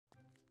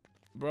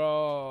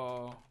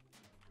Bro.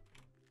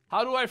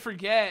 How do I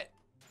forget?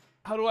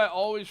 How do I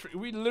always forget?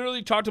 We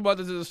literally talked about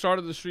this at the start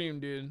of the stream,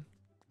 dude.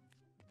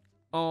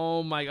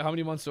 Oh my god. How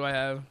many months do I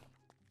have?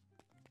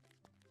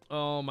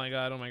 Oh my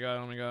god. Oh my god.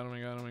 Oh my god. Oh my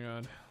god. Oh my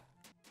god.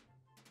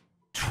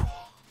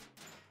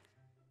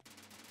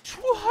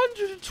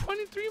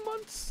 223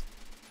 months.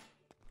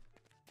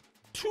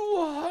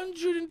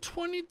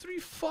 223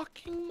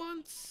 fucking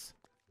months.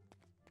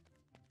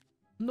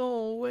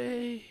 No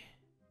way.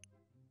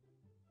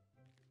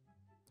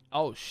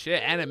 Oh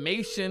shit,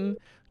 animation,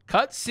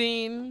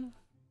 cutscene.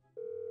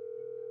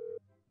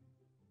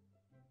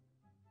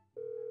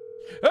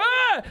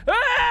 Hey!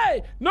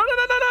 Hey! No, no,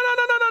 no, no, no, no,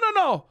 no, no, no, no,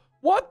 no.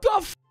 What the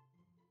f?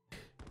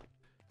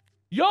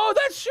 Yo,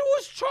 that shit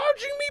was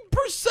charging me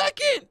per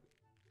second.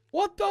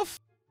 What the f?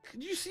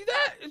 Did you see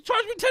that? It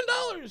charged me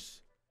 $10.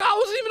 I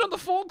wasn't even on the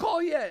phone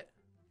call yet.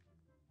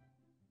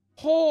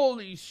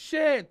 Holy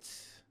shit.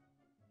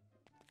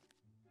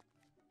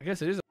 I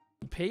guess it is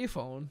a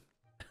payphone.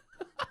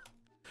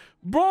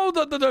 Bro,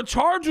 the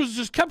charges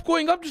just kept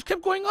going up, just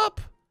kept going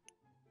up.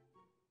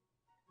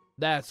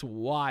 That's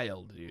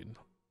wild, dude.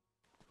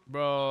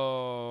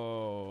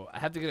 Bro, I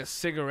have to get a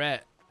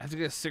cigarette. I have to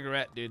get a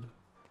cigarette, dude.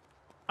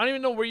 I don't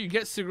even know where you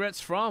get cigarettes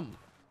from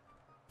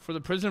for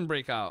the prison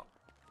breakout.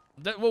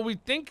 Well, we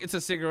think it's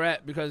a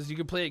cigarette because you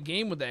can play a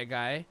game with that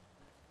guy.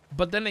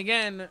 But then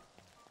again,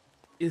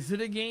 is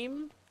it a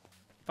game?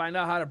 Find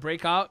out how to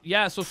break out.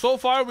 Yeah, so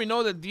far we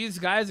know that these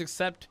guys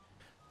accept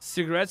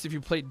cigarettes if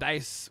you play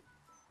dice,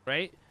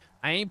 right?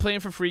 I ain't playing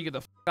for free. Get the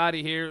f out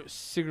of here.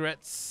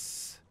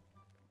 Cigarettes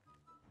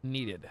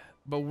needed.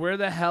 But where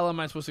the hell am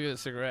I supposed to get a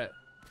cigarette?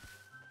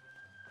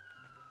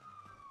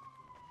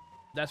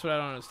 That's what I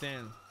don't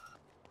understand.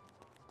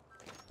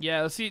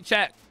 Yeah, let's see.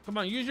 Chat. Come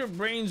on, use your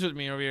brains with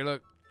me over here.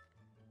 Look.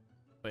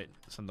 Wait,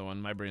 that's not the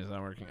one. My brain's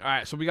not working. All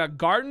right, so we got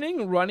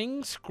gardening,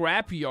 running,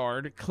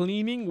 scrapyard,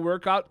 cleaning,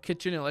 workout,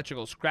 kitchen,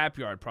 electrical.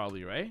 Scrapyard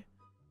probably, right?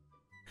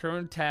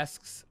 Current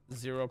tasks,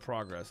 0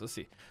 progress. Let's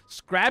see.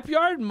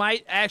 Scrapyard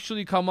might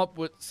actually come up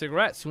with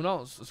cigarettes. Who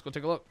knows? Let's go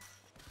take a look.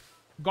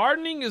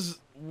 Gardening is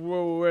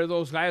where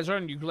those guys are,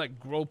 and you can like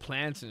grow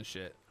plants and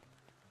shit.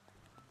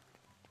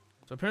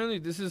 So apparently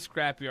this is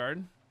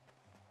scrapyard.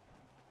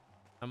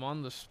 I'm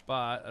on the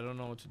spot. I don't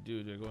know what to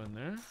do. Do I go in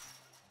there?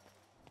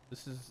 It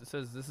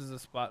says this is a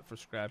spot for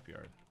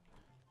scrapyard.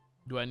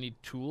 Do I need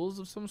tools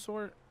of some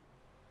sort?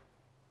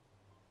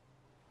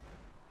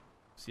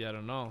 See, I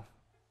don't know.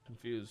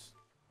 Confused.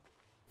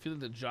 I feel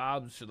like the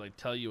jobs should like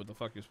tell you what the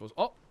fuck you're supposed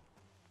to. Oh!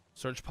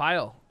 Search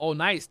pile. Oh,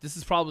 nice. This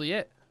is probably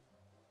it.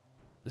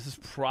 This is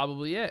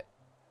probably it.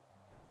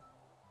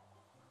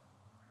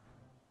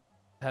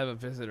 I have a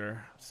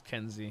visitor. It's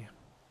Kenzie.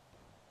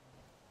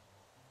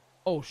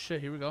 Oh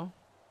shit, here we go.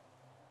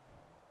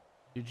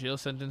 Your jail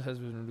sentence has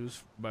been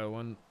reduced by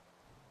 1.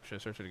 Should I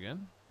search it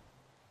again?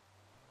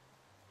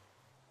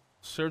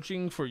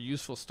 Searching for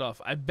useful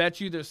stuff. I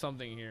bet you there's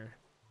something here.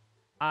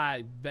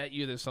 I bet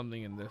you there's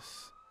something in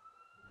this.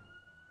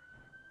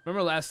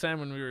 Remember last time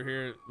when we were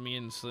here, me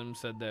and Slim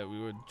said that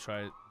we would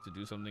try to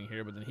do something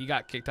here, but then he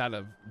got kicked out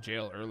of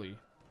jail early.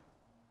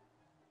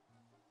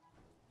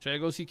 Should I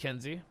go see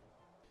Kenzie?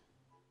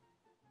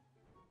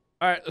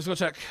 Alright, let's go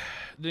check.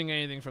 Didn't get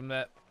anything from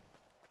that.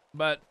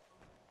 But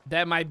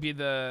that might be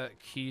the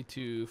key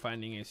to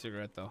finding a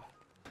cigarette, though.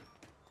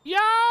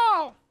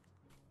 Yo!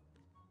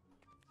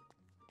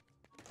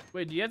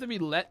 Wait, do you have to be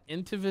let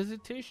into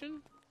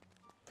visitation?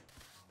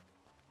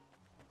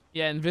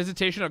 Yeah, in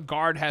visitation, a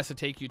guard has to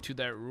take you to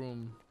that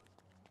room.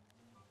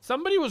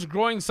 Somebody was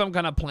growing some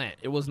kind of plant.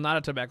 It was not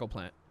a tobacco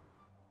plant.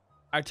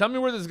 All right, tell me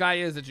where this guy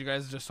is that you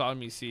guys just saw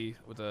me see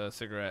with a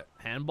cigarette.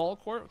 Handball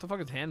court? What the fuck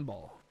is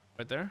handball?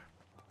 Right there?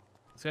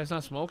 This guy's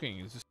not smoking.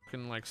 He's just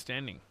fucking like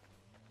standing.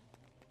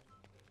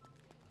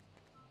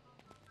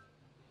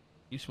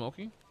 You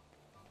smoking?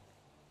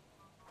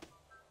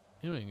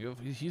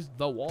 He's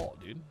the wall,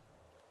 dude.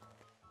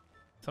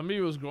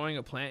 Somebody was growing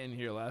a plant in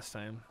here last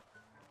time.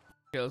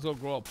 Okay, let's go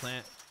grow a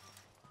plant.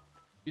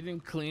 You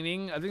think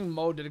cleaning? I think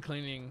Mo did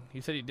cleaning. He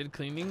said he did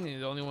cleaning,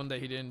 and the only one that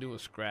he didn't do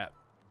was scrap.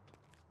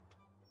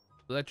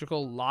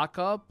 Electrical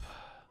lockup,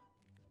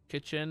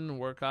 kitchen,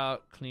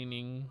 workout,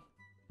 cleaning,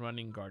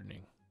 running,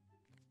 gardening.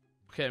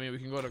 Okay, I mean, we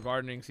can go to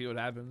gardening, see what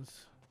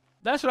happens.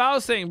 That's what I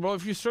was saying, bro.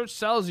 If you search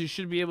cells, you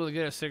should be able to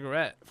get a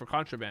cigarette for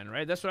contraband,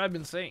 right? That's what I've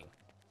been saying.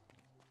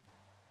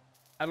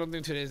 I don't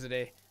think today's the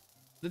day.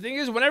 The thing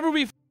is, whenever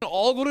we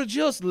all go to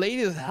jail, it's late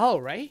as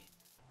hell, right?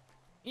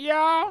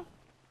 Yeah.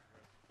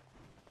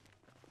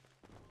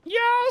 Yeah,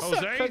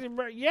 what's up, cousin,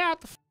 bro? Yeah,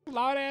 the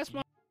loud ass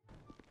man.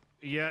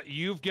 Yeah,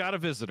 you've got a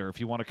visitor if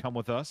you want to come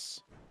with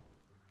us.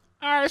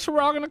 All right, so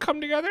we're all going to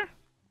come together?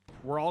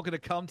 We're all going to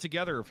come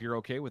together if you're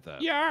okay with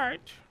that. Yeah, all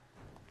right.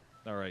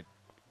 All right.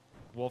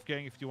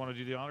 Wolfgang, if you want to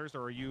do the honors,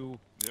 or are you...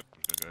 Yep.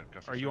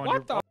 Are you on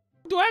what the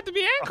do I have to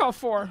be handcuffed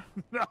for?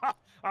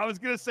 I was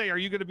going to say, are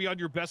you going to be on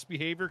your best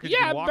behavior?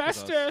 Yeah,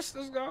 bestest.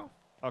 Let's go.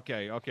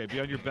 Okay, okay. Be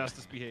on your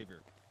bestest behavior.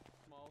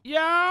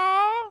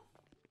 Yeah.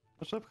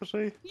 What's up,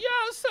 Cushy? Yeah,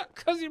 what's up,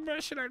 cousin, bro?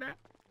 Shit like that.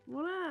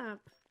 What up?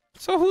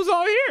 So who's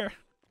all here?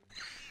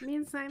 Me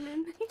and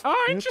Simon.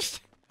 Oh,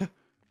 interesting.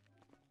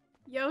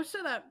 Yo,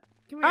 shut up.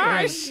 Come here.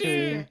 I I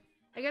see.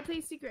 gotta tell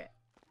you a secret.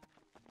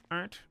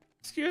 Alright.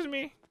 Excuse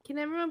me. Can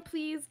everyone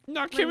please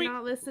No, can we?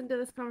 not listen to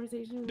this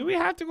conversation? Do we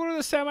have to go to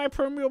the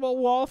semi-permeable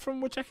wall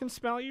from which I can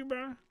smell you,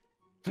 bro?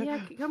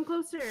 Yeah, come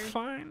closer.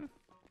 Fine.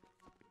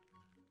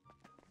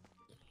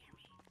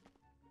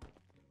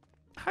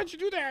 How'd you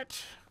do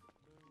that?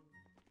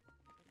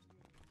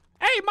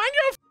 Hey, mind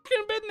your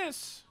fucking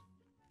business.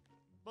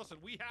 Listen,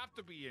 we have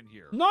to be in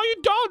here. No, you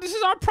don't. This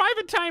is our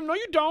private time. No,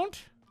 you don't.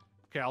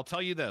 Okay, I'll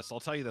tell you this.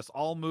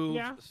 I'll move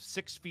Yeah.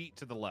 6 feet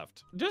to the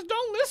left. Just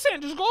don't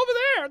listen. Just go over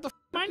there.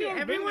 Mind your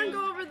Everyone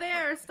business. go over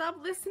there.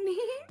 Stop listening.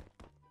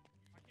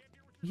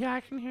 Yeah,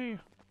 I can hear you.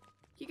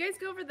 You guys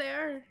go over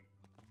there.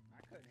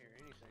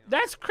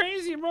 That's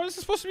crazy, bro. This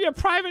is supposed to be a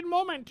private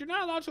moment. You're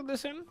not allowed to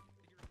listen.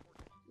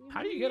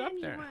 How do you get up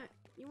there?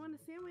 You want a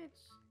sandwich?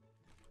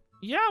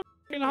 Yeah, I'm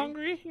fucking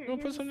hungry. Here, You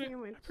wanna put here's a something?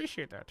 sandwich. I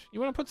appreciate that. You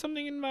wanna put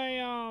something in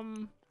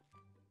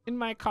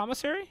my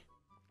commissary?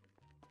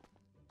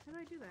 How do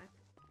I do that?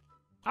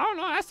 I don't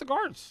know. Ask the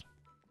guards.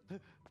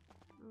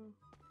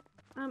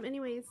 Oh.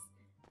 Anyways,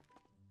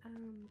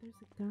 there's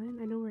a gun.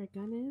 I know where a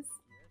gun is.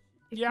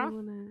 If Yeah. You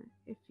wanna,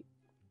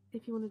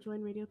 if you wanna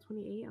join Radio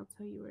 28, I'll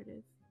tell you where it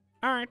is.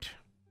 All right.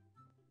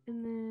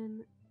 And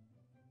then,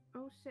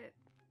 oh shit.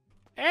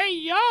 Hey,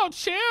 yo,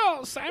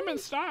 chill. Simon,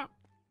 stop.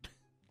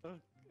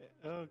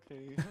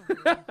 Okay.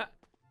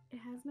 It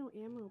has no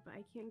ammo, but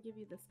I can't give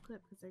you this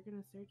clip because they're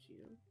gonna search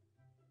you.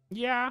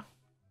 Yeah.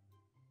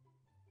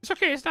 It's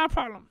okay. It's not a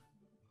problem.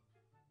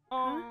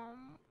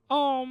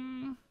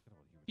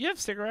 You have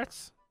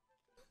cigarettes?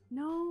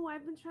 No,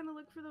 I've been trying to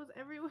look for those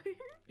everywhere.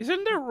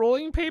 Isn't there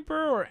rolling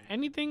paper or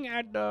anything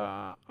at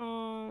the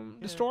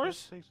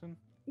stores?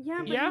 Yeah,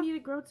 but Yeah? you need to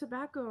grow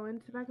tobacco,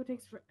 and tobacco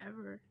takes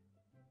forever.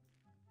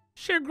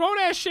 Shit, grow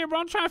that shit, bro.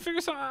 I'm trying to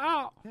figure something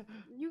out.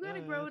 You gotta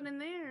grow it in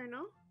there,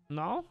 no?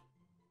 No?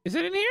 Is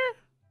it in here?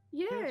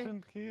 Yeah.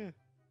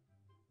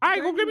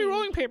 Alright, go get me Gardening.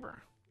 rolling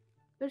paper.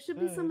 There should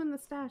be some in the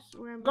stash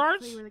where I'm about to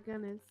Guards? tell you where the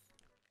gun is.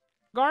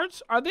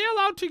 Guards, are they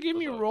allowed to give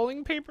me What's up?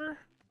 rolling paper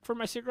for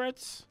my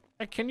cigarettes?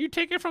 Like, can you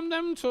take it from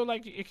them so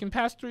like it can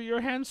pass through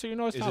your hands so you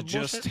know it's Is not it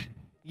just? bullshit?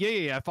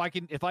 Yeah. If I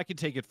can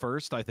take it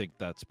first, I think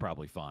that's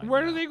probably fine.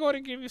 Where yeah. do they go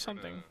to give you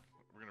something?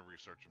 We're gonna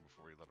research him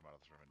before we let him out of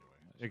this room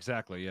anyway.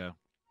 Exactly. Yeah.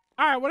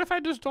 Alright, what if I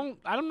just don't?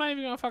 I'm not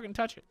even gonna fucking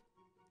touch it.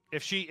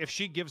 If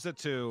she gives it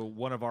to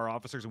one of our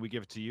officers and we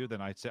give it to you,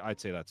 then I'd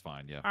say that's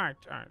fine. Yeah.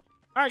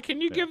 Alright, can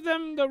you Yeah. give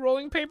them the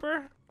rolling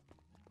paper?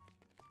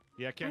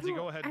 Yeah, Kenzie,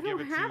 go ahead and I give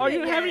don't it to. have Oh, it you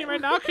don't have yet. it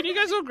right now? Can you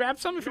guys go grab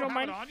some if you don't have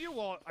mind? it on you?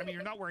 Well, I mean,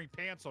 you're not wearing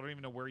pants, so I don't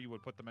even know where you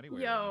would put them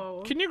anyway.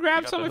 Yo. Can you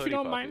grab some if you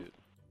don't mind?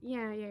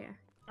 Yeah.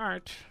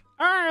 Alright.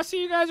 Alright, I'll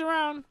see you guys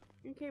around.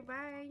 Okay,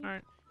 bye.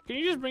 Alright. Can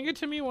you just bring it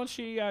to me once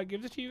she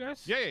gives it to you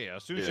guys? Yeah.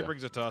 As soon as she Yeah.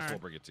 brings it to us, Alright. we'll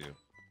bring it to you.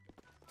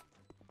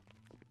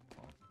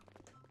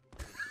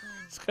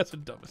 This guy's a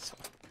dumb as fuck.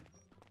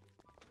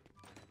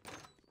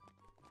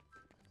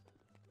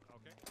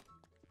 Okay.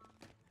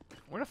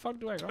 Where the fuck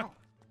do I go?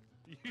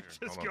 You Here,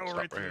 just hold on, go stop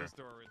right to right the here.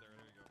 store right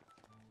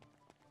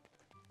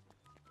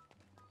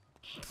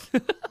there.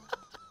 There you go.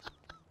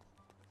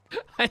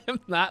 I am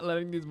not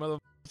letting these motherfuckers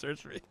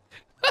search me.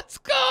 Let's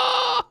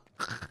go!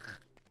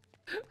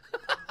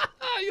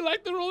 You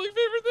like the rolling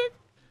paper thing?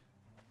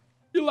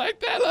 You like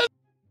that? Let's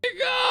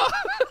go!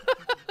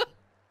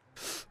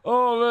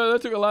 Oh man,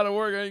 that took a lot of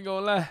work, I ain't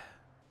gonna lie.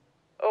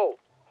 Oh,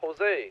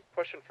 Jose,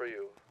 question for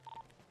you.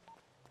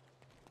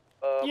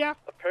 Yeah.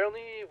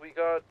 Apparently we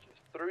got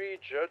 3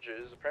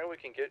 judges. Apparently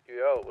we can get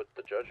you out with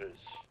the judges.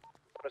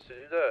 Want us to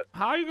do that?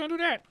 How are you gonna do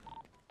that?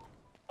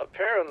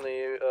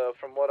 Apparently,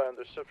 from what I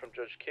understood from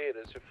Judge Cade,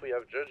 is if we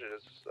have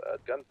judges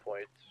at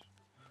gunpoint,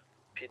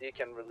 PD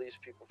can release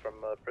people from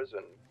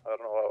prison. I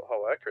don't know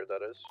how accurate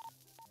that is.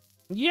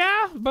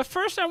 Yeah, but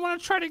first I want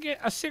to try to get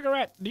a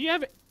cigarette. Do you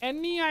have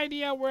any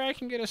idea where I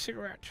can get a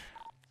cigarette?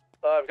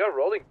 I've got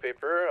rolling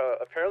paper.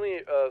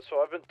 Apparently,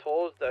 so I've been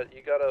told that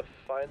you gotta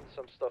find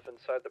some stuff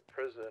inside the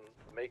prison,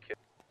 make it.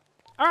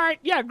 Alright,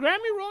 yeah, grab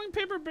me rolling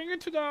paper, bring it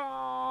to the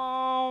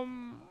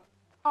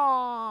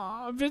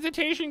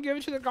visitation, give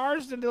it to the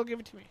guards, then they'll give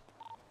it to me.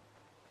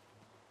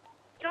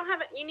 You don't have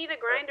it. You need a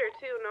grinder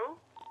too, no?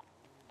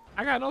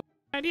 I got no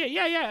idea.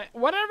 Yeah,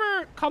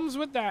 whatever comes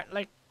with that,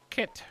 like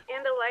kit.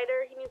 And a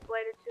lighter. He needs a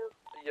lighter too.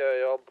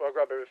 Yeah, I'll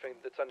grab everything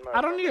that's in my I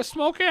don't need to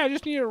smoke it, I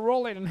just need to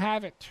roll it and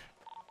have it.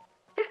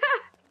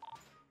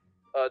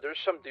 There's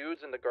some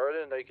dudes in the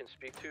garden that you can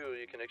speak to.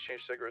 You can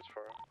exchange cigarettes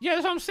for. Yeah,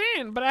 that's what I'm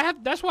saying, but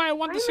that's why I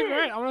want the Wait a minute.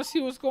 cigarette. I want to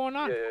see what's going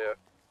on. Yeah.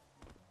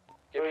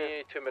 Give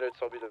me 2 minutes.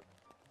 I'll be the.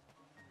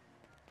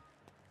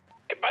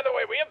 Hey, by the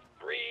way, we have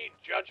 3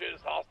 judges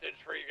hostage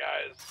for you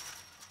guys,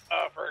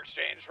 for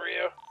exchange for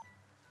you.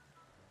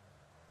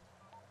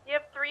 You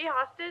have 3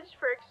 hostage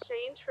for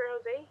exchange for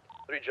Jose?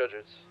 3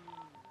 judges.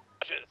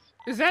 Judges.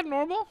 Is that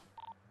normal?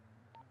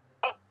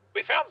 Oh,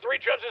 we found 3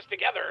 judges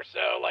together,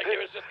 so, like, it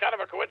was just kind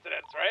of a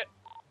coincidence, right?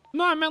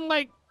 No, I meant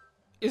like,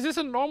 is this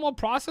a normal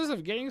process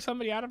of getting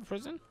somebody out of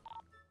prison?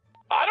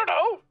 I don't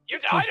know.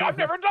 I've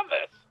never done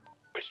this.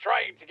 I was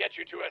trying to get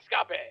you to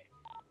escape.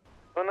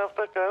 One of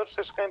the guards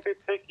is going to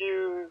take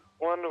you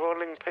one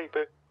rolling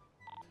paper.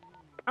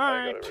 All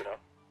I right. got it right now.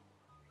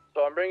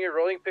 So I'm bringing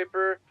rolling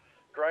paper,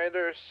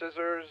 grinder,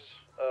 scissors,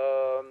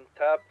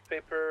 tap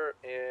paper,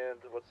 and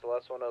what's the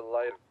last one? A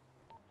light.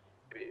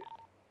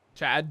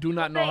 Chat, I do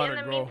not know how in to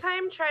the grow.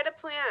 meantime, try to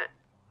plant.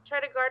 Try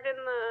to garden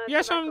the.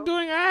 Yes, tobacco. I'm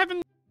doing. I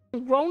haven't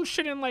grown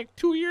shit in like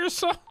 2 years,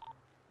 so.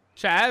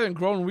 Chat, I haven't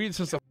grown weed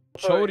since the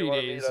So you chody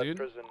wanna days, meet at dude.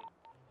 prison.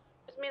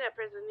 Just meet at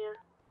prison,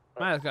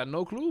 yeah. Man, I've got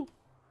no clue.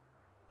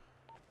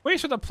 Wait,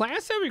 so the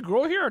plants that we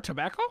grow here are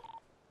tobacco?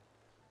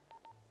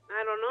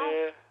 I don't know.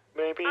 Yeah,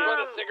 maybe. What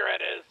a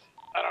cigarette is.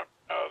 I don't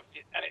know if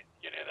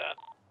you knew that.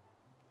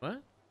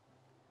 What?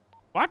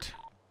 What?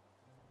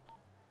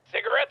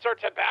 Cigarettes are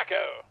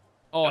tobacco.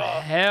 Oh,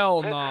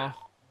 hell no.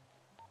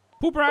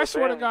 Pooper, I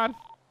swear to God.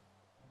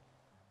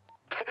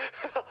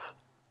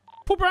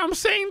 Pooper, I'm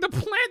saying the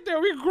plant that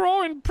we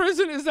grow in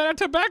prison, is that a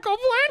tobacco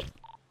plant?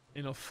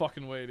 Ain't no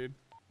fucking way, dude.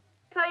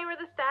 Tell you where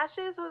the stash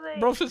is, Jose?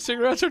 Bro said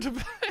cigarettes are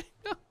tobacco.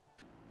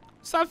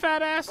 Sup,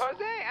 fat ass?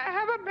 Jose, I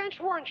have a bench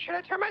warrant. Should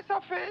I turn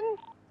myself in?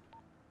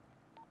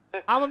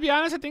 I'm gonna be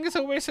honest, I think it's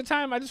a waste of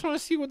time. I just want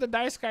to see what the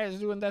dice guy is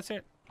doing, that's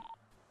it.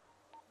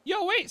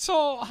 Yo, wait,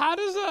 so how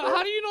do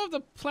you know if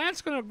the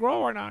plant's gonna grow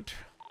or not?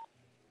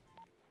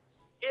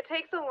 It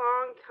takes a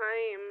long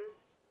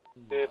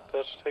time. It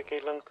does take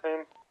a long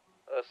time.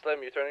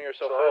 Slim, you turning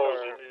yourself in Charles,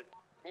 or? you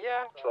need,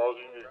 Yeah. Charles,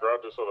 you need to grab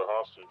this other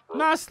hostage, bro.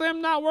 Nah,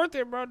 Slim, not worth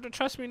it, bro.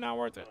 Trust me, not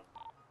worth it.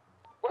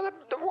 Well,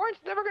 the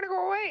warrant's never gonna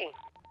go away.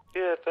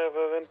 Yeah, the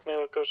warrant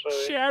never goes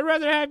away. Shit, I'd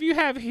rather have you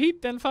have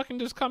heat than fucking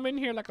just come in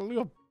here like a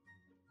little.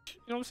 You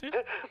know what I'm saying?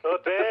 Oh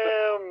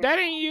damn! That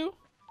ain't you.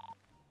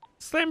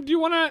 Slim, do you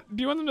want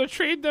them to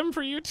trade them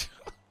for you too?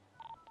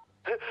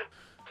 Are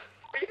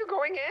you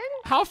going in?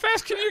 How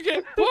fast can you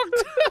get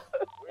booked?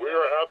 We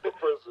are at the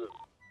prison.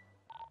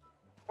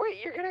 Wait,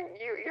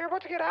 you're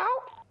about to get out?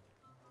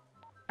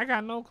 I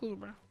got no clue,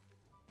 bro.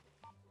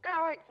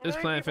 Yeah, like, This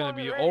nine plant people finna on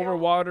the be radio.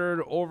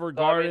 overwatered,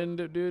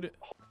 overgardened, dude.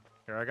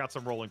 Here, I got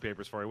some rolling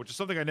papers for you, which is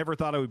something I never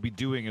thought I would be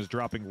doing, is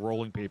dropping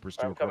rolling papers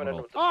to I'm a coming in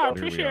criminal. with the Oh, I stuff.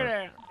 Here we appreciate are.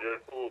 that. Yeah,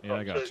 cool. Yeah,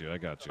 I got you. I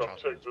got you. Come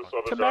check this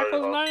other Tobacco's guy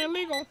out. not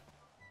illegal.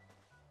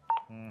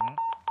 Mm-hmm.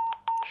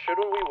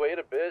 Shouldn't we wait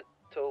a bit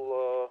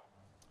till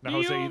Now, Do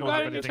Jose, you you don't got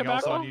have any anything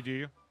else tobacco? on you, do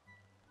you?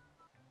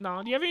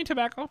 No, do you have any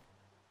tobacco?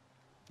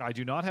 I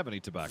do not have any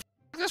tobacco.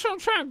 That's what I'm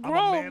trying to I'm a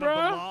grow, man of the bro.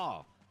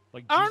 law.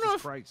 Like I don't know Jesus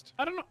if- Christ.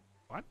 I don't know.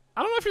 What?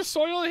 I don't know if your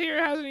soil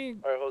here has any.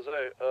 Alright,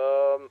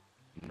 Jose.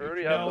 We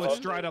already have No, the it's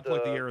dried up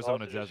like the Arizona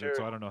hostages desert,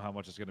 so here. I don't know how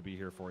much it's going to be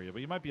here for you,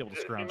 but you might be able to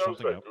Yeah, he scrounge knows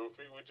something that, up.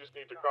 Goofy. We just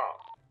need to calm.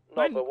 No,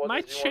 My- but what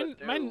my does he wanna chin-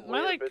 do? my- Wait my,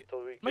 a like, bit till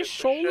we My get the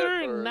shoulder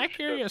ship, and or neck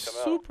should area just is come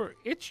out? super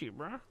itchy,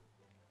 bro.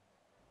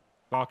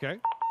 Okay.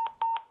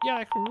 Yeah,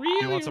 like You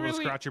really, want someone to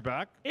really scratch your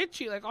back?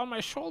 itchy, like on my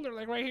shoulder,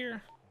 like right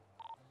here.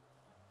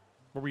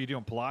 What were you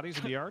doing, Pilates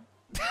in the yard?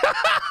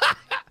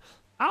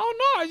 I don't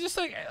know. I just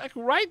like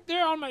right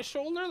there on my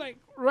shoulder, like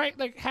right,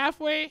 like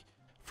halfway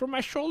from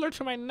my shoulder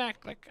to my neck,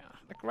 like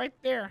right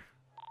there.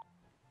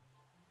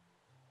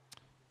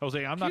 Jose,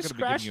 I'm Can not you going to be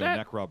giving scratch you that? a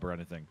neck rub or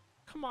anything.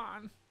 Come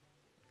on.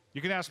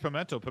 You can ask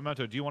Pimento.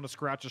 Pimento, do you want to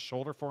scratch his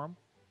shoulder for him?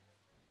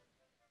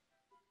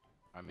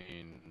 I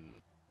mean,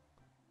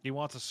 He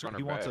wants a. s- Run her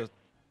He wants back. a.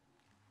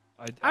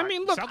 I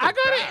mean, look, sounds I like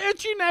got back. an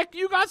itchy neck.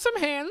 You got some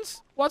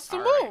hands. What's the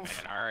all right,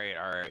 move? man. All right,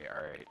 all right,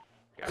 all right.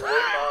 Got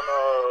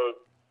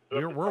We're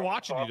it. on, We're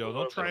watching you, though.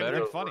 Don't try anything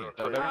better. funny.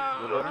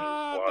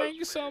 Thank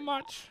you so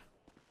much.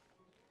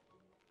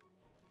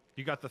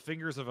 You got the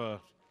fingers of a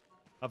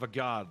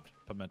god,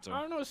 Pimento.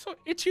 I don't know. It's so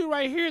itchy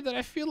right here that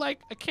I feel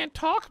like I can't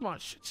talk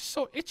much. It's just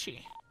so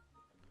itchy.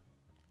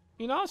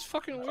 You know, it's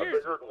fucking I weird.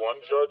 figured one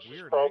judge is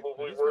Weird,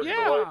 probably right? worth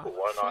Yeah. the wait, but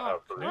why not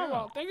have Fuck. three? Oh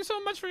well, thank you so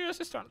much for your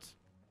assistance.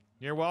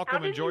 You're welcome. How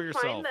did Enjoy you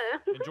yourself. find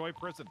them? Enjoy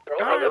prison.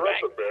 Oh, Alright. you're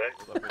at the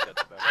bank. Love that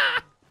tobacco.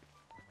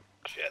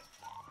 Shit.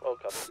 Oh,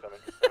 cops are coming.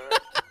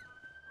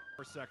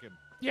 For a second.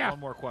 Yeah. One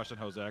more question,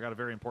 Jose. I got a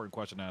very important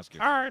question to ask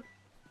you. All right,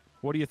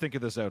 What do you think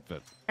of this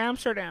outfit?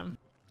 Amsterdam.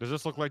 Does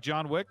this look like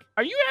John Wick?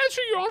 Are you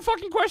answering your own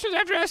fucking questions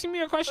after asking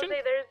me a question?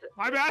 Jose, there's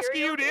I'm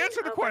asking you to materials answer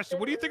in the a question.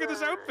 What do you weapon think of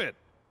this in the- outfit?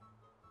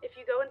 If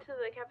you go into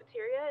the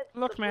cafeteria, it's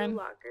Look, the blue man,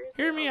 lockers.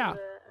 hear They're me on out.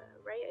 The,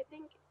 right, I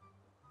think.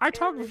 I And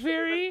talk there should be a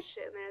bunch very of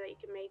shit in there that you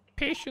can make.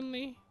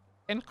 patiently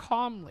and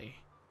calmly.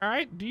 All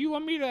right? Do you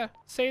want me to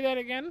say that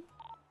again?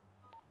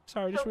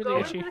 Sorry, just So really go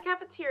itchy. into the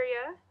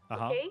cafeteria.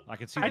 Uh-huh. Okay. I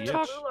can see I Find the the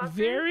talk itch. blue lockers.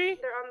 very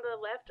They're on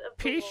the left of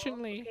the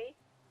patiently wall, okay?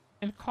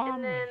 and And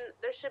calmly. then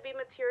there should be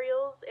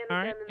materials and a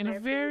Alright, gun in a there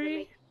for you to very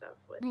make stuff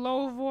with.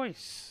 Low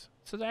voice,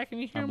 so that I can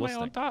hear I'm my own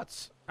listening.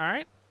 thoughts. All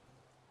right?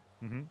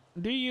 Mm-hmm.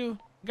 Do you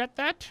get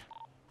that?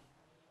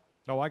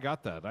 Oh, I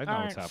got that. I know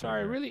All what's right. happening.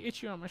 Sorry, here. really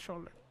itchy on my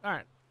shoulder. All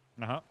right.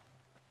 Uh-huh.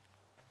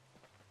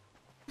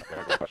 I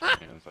gotta go wash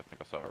my hands. I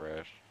think I saw a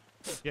rash.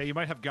 Yeah, you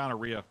might have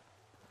gonorrhea.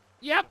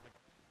 Yep.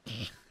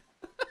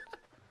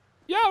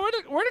 Yo,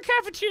 where the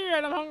cafeteria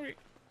at? I'm hungry.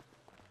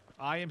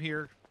 I am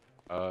here.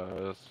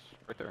 It's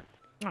right there.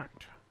 All right.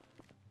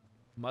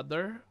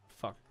 Mother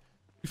fuck.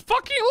 You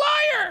fucking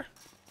liar!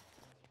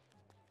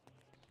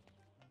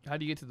 How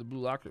do you get to the blue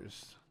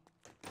lockers?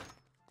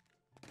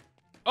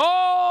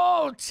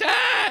 Oh,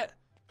 chat!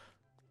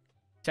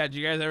 Chat, do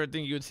you guys ever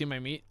think you would see my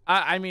meat?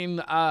 I mean,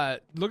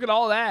 look at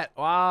all that.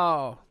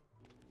 Wow.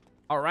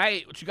 All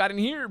right, what you got in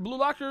here? Blue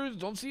lockers,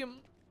 don't see them.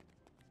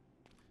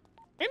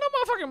 Ain't no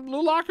motherfucking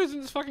blue lockers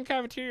in this fucking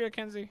cafeteria,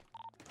 Kenzie.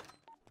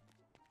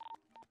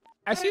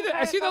 I see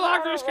the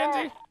lockers,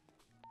 Kenzie.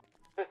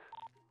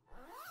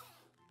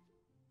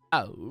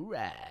 All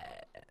right.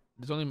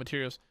 There's only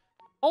materials.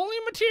 Only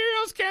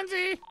materials,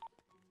 Kenzie.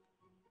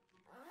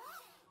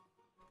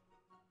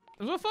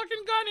 There's a fucking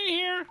gun in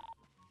here.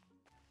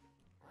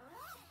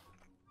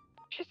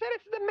 She said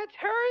it's the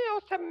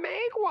materials to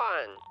make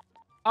one.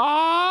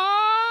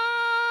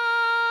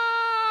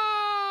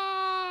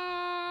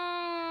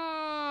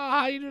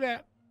 How do you do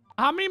that?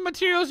 How many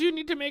materials do you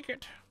need to make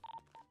it?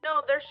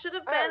 No, there should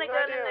have I have been a no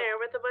gun idea. in there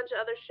with a bunch of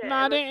other shit.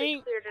 Nah, unless they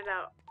ain't. cleared it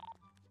out.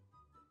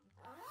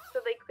 So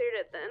they cleared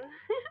it then.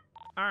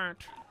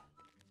 Aren't.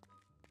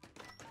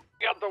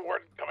 Got the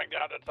warden coming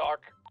down to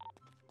talk.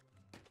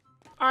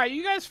 All right,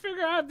 you guys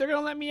figure out if they're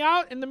gonna let me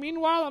out. In the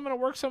meanwhile, I'm gonna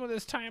work some of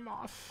this time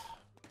off.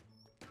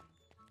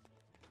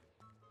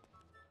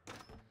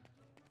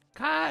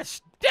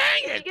 Gosh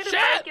dang If it, you get a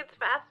chat! bike, it's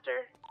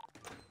faster.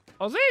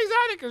 Jose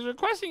Exotic is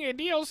requesting a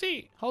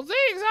DLC. Jose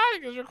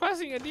Exotic is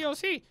requesting a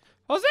DLC.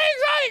 Jose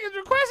Exotic is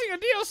requesting a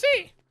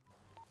DLC.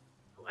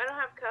 I don't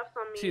have cuffs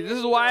on me. See, this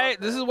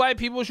is why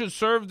people should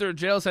serve their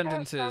jail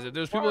sentences. If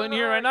there's people in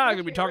here right now, I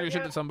could be talking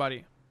shit to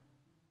somebody.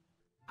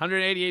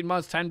 188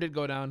 months, time did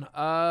go down.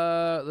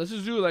 Let's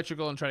just do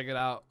electrical and try to get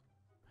out.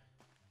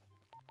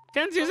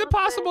 Kenzie, is it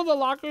possible the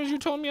lockers you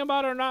told me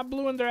about are not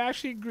blue and they're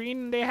actually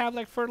green and they have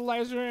like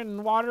fertilizer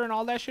and water and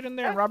all that shit in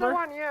there, That's rubber? the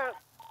one, yeah.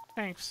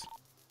 Thanks.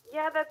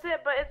 Yeah, that's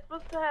it, but it's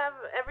supposed to have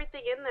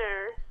everything in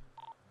there.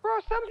 Bro,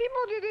 some people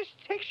do this,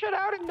 take shit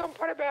out and don't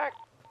put it back.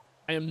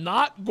 I am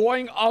not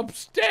going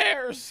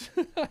upstairs.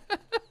 I'm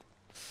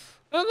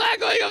not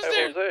going Hey,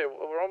 upstairs. Jose,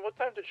 around what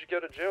time did you get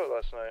to jail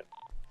last night?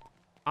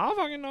 I don't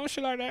fucking know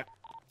shit like that.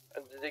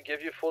 And did they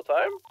give you full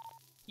time?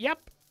 Yep.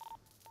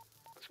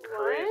 That's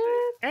crazy.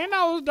 And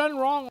I was done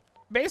wrong.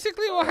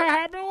 Basically, what had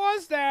happened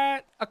was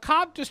that a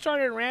cop just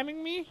started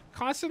ramming me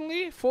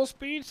constantly, full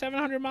speed,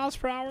 700 miles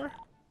per hour.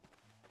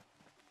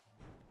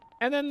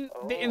 And then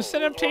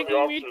instead of One of the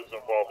taking me, officers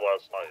involved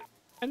last night.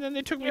 and then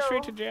they took me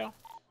straight to jail.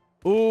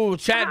 Ooh,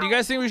 Chad, do you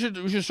guys think we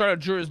should start a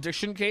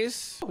jurisdiction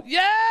case?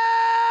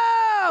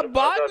 Yeah,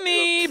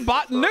 botany,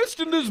 botanist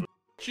in this.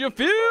 You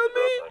feel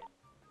me?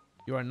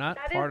 You are not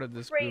That part is of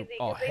this crazy, group.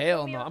 Oh 'cause they hell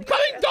told me no! I I'm was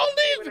coming. gonna Don't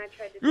get leave. when I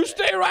tried to You do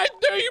stay it. right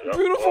there, you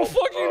beautiful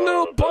fucking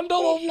little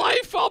bundle of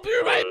life. I'll be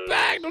right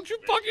back. Don't you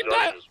These fucking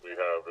die. judges we have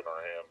in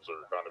our hands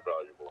are kind of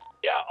valuable.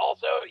 Yeah,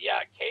 also, yeah,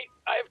 Kate,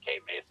 I have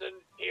Kate Mason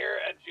here,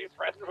 and she's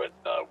friends with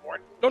the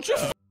warden. Don't you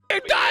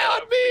fucking die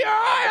on me. All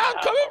right,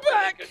 I'm coming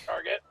back. Good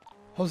target.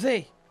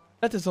 Jose,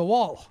 that is a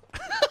wall.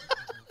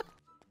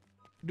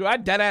 Dude, I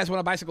dead ass want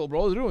a bicycle,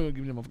 bro. They don't even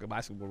give me a motherfucking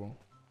bicycle, bro.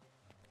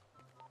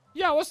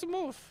 Yeah, what's the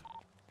move?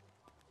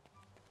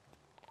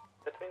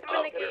 I'm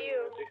gonna get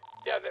you.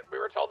 Yeah, we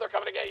were told they're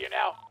coming to get you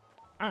now.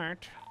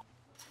 Alright.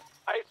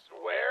 I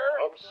swear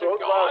I'm so to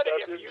God, glad that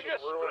if didn't you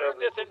just ruin screwed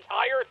this everything.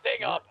 entire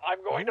thing up,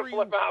 I'm going to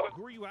flip out.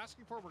 Who are you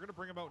asking for? We're gonna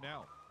bring him out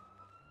now.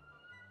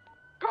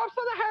 Cops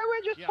on the highway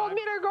just Yeah, told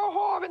me to go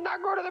home and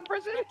not go to the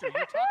prison. Victor,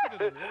 you're talking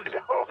to the warden.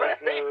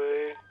 No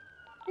way.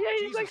 Yeah,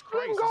 he's Jesus like,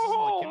 Christ, "Swing, this go is like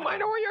home. I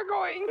know where you're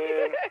going.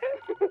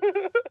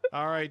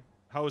 All right,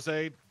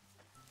 Jose.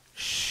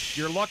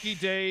 Your lucky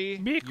day.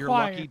 Be Your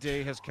quiet. lucky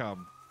day has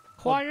come.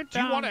 Quiet Do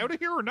you down. want out of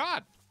here or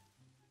not?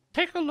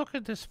 Take a look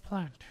at this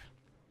plant.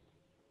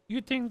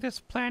 You think this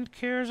plant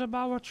cares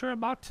about what you're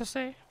about to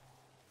say?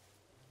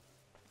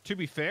 To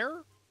be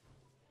fair,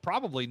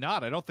 probably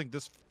not. I don't think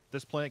this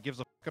plant gives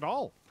a fuck at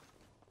all.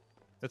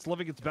 It's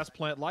living its best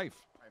plant life.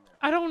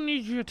 I don't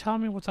need you to tell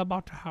me what's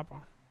about to happen.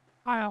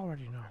 I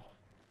already know.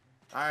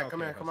 All right,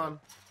 come Okay, here, come Jose. on.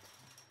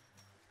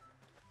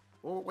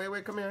 Oh,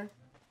 wait, come here.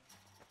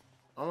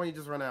 I don't want you to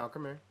just run out.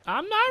 Come here.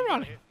 I'm not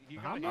running. You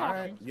I'm gotta All not.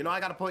 right. You know I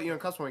gotta put you in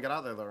cuffs when we get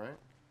out there, though, right?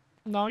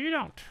 No, you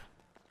don't.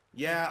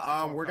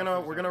 Yeah. We're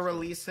gonna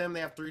release him. They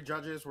have 3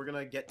 judges. We're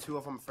gonna get 2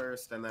 of them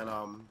first, and then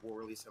we'll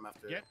release him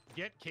after.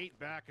 Get Kate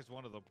back as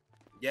one of them.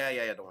 Yeah.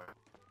 Don't worry.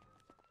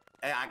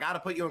 Hey, I gotta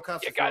put you in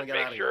cuffs You if you guys wanna get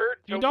make out of sure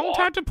You to don't walk,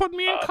 have to put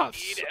me in eat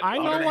cuffs. and I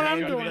know water what here. I'm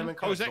Give doing. them in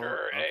cuffs, Jose, don't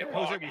worry. for a Jose,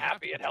 long, we have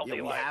happy, to- and healthy Yeah,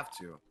 we life. have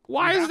to.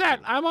 Why We is have that?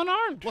 to. I'm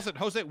unarmed. Listen,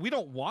 Jose, we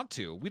don't want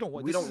to. We don't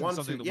want. We this don't isn't want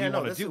something to. that Yeah, we no.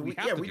 want to This do. is We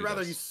have yeah. to We'd do rather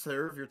this. you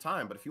serve your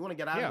time, but if you want to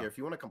get out of Yeah. here, if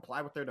you want to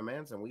comply with their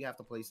demands, then we have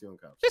to place you in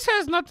cuffs. This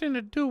has nothing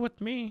to do with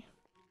me.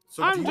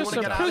 So I'm do you just wanna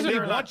a get out of prisoner. They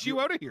here or not? want you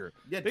out of here.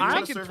 Yeah, They do you I'm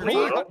wanna taken serve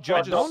your 3 time?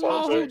 judges. I don't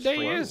know who first.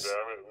 they is.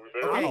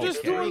 I'm Okay,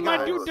 just here doing you my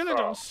go. due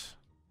diligence.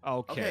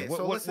 Okay. Okay, What,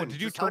 so what, listen,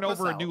 did you just turn help us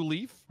over a out. new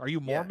leaf? Are you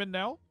Yeah. Mormon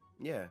now?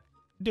 Yeah.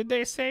 Did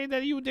they say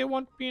that they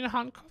want me in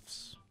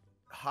handcuffs?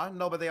 Huh?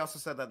 No, but they also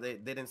said that they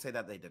didn't say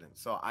that they didn't.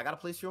 So I gotta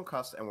place you in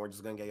cuffs, and we're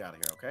just gonna get you out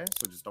of here, okay?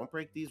 So just don't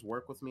break these.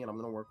 Work with me, and I'm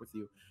gonna work with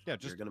you. Yeah,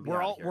 just You're gonna be we're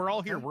out all of here, we're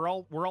all here. okay?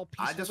 We're all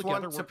peaceful I just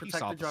together. want to We're peace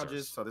protect the officers.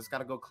 judges, so this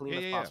gotta go clean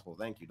as possible.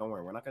 Thank you. Don't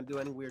worry, we're not gonna do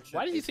any weird shit.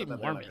 Why did you They say said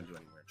that they're not Mormon? gonna do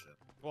any weird shit.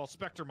 Well,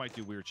 Spectre might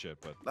do weird shit,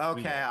 but we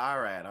Okay, won't.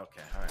 all right.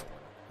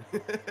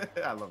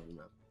 I love you,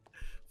 man.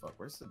 Fuck,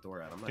 where's the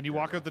door at? I'm not Can you here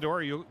walk now. out the door?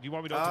 Do you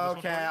want me to open this one for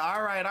Okay, you?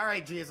 all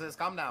right, Jesus,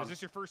 calm down. Is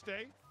this your first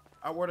day?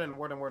 Warden.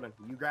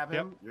 You grab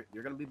Yep. him.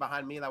 You're gonna be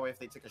behind me. That way, if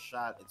they take a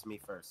shot, it's me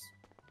first.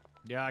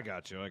 Yeah, I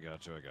got you.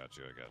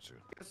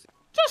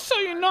 Just so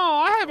you know,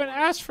 I haven't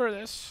asked for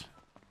this.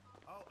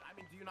 Oh, I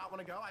mean, do you not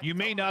want to go? You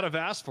may not have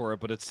asked for it,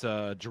 but it's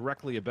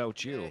directly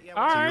about you. Yeah,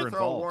 All so right. you're throw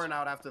a involved. warrant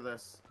out after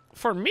this.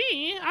 For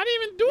me? I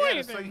didn't even do Yeah,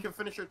 anything. so you can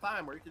finish your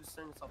time, or you can just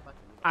turn yourself back.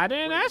 I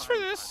didn't ask for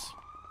this.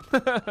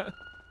 Alright.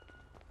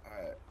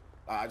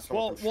 I just don't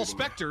Well, want them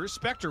shooting me.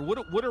 Spectre,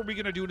 what are we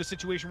gonna do in a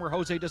situation where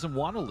Jose doesn't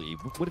want to leave?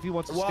 What if he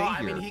wants to Well, stay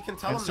I here mean, he can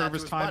tell and him serve that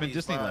his to his time in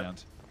buddies, but-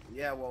 Disneyland?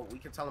 Yeah, well, we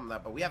can tell him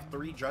that, but we have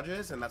 3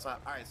 judges, and that's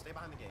not. All right, stay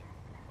behind the game.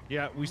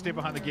 Yeah, we stay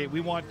behind the gate. We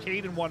want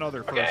Cade and one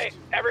other Okay, first.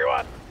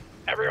 everyone,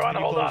 Can you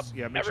hold up. close?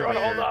 Yeah, make sure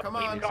Everyone, I- hold up. Come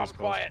on. Keep calm,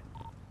 quiet.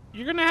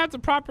 You're gonna have to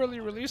properly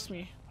release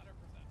me.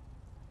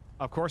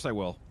 Of course I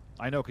will.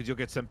 I know, because you'll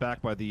get sent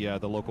back by the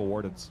local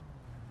wardens.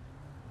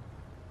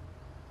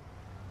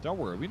 Don't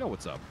worry, we know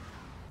what's up.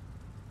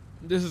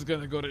 This is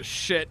gonna go to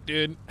shit,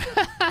 dude.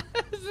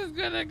 This is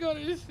gonna go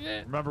to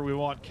shit. Remember, we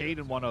want Cade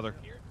and one other.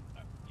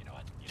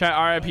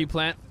 Chat RIP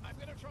Plant.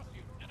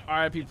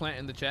 RIP Plant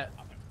in the chat.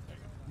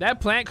 That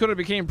Plant could have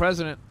became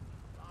president.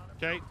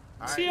 Okay. All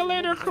right, See you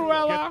later, you-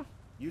 Cruella.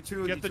 You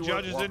two. Get you the two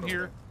judges walk in over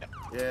here.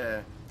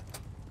 there.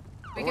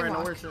 Yeah. Don't worry,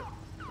 no worry, shit.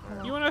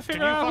 You wanna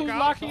figure you out fuck who's out?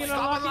 locking it and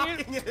Stop unlocking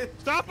it? unlocking it.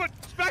 Stop it,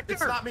 Spectre!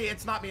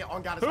 It's not me.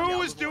 On God, it's not me. Who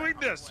I'll is move away. doing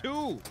this?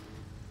 Who?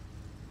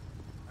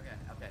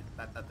 Okay.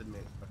 That didn't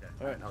mean. Okay.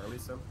 All right, now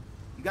release him.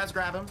 You guys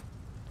grab him.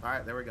 All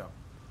right, there we go.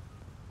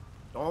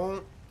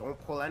 Don't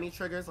pull any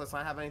triggers. Let's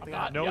not have anything.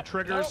 happen. No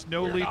triggers,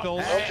 no We're not.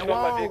 lethals. Hey, Come in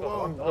my whoa, vehicle.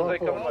 whoa. Jose,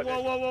 come in my Whoa,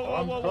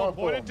 vehicle. whoa.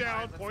 Point it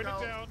down, Let's point it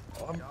go. down.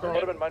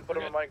 Put him in mine, put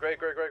him in mine. Great.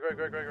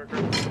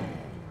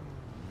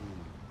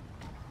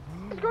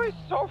 He's going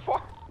so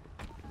far.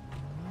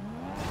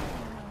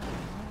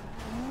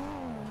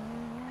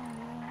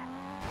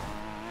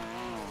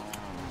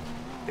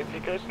 If you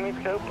guys need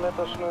help, let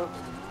us know.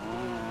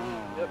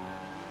 Yep.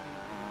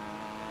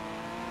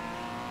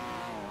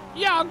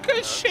 Yeah,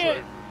 good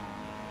shit.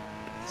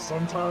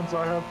 Sometimes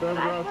I have better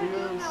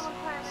ideas.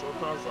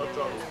 Sometimes I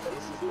don't.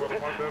 This is one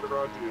of my better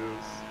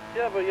ideas.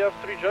 Yeah, but you have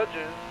 3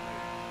 judges.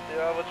 You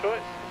have a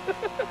choice.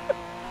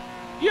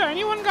 Yeah,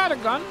 anyone got a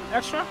gun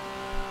extra?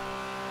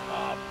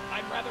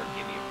 I'd rather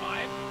give you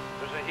mine.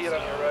 There's a heat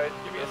on your right.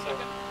 Give me a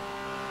second.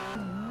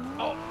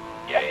 Oh,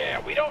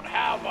 yeah. We don't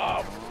have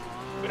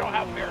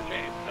mirror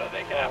chains, so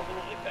they can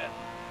absolutely fit.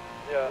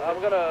 Yeah, I'm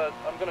gonna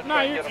No,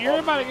 try and get him you're off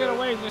about to you get guys.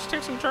 away. Just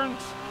take some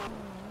turns.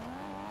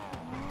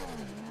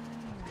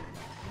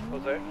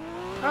 Jose?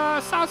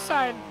 South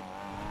side.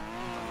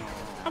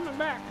 Coming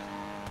back.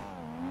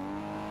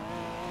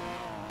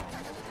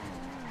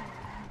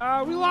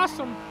 We lost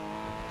him.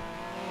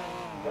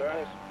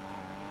 Alright.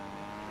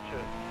 Shit.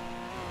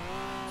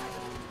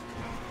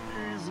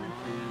 Easy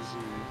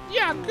peasy.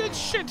 Yeah, good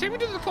shit. Take me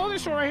to the clothing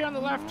store right here on the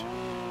left.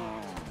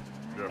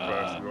 Yeah,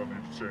 fast. We don't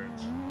need to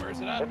change. Where's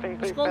it I at? think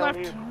Let's they go found left.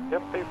 you.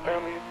 Yep, they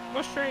found you.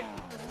 Go straight.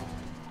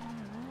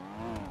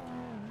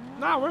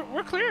 Nah,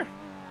 we're clear.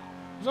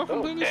 Go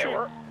completely Okay,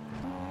 straight.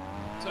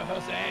 So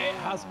Jose,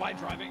 how's my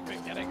driving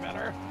been getting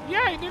better?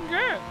 Yeah, you did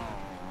good.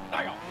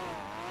 Hang on.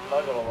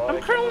 Not gonna lie.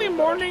 I'm currently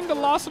mourning the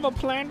loss of a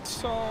plant,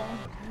 so...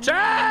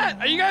 Chat!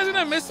 Are you guys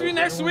gonna miss me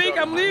next week?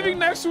 I'm leaving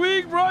next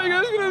week, bro. You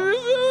guys gonna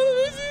miss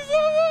me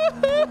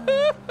so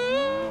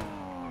much?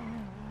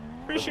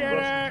 Appreciate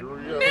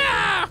it.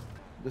 Yeah!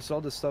 This is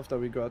all the stuff that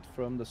we got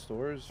from the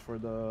stores for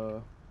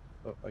the...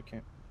 Oh, I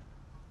can't...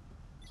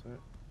 Sorry.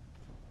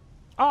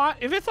 Oh,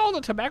 if it's all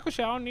the tobacco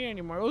shit, I don't need it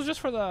anymore. It was just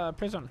for the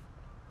prison.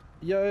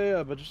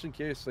 Yeah, but just in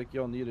case, like,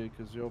 y'all need it,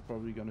 because y'all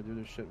probably gonna do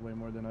this shit way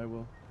more than I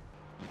will.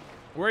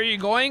 Where are you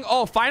going?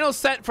 Oh, final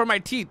set for my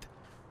teeth.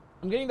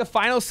 I'm getting the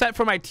final set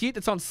for my teeth.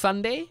 It's on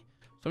Sunday.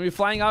 So I'll be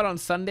flying out on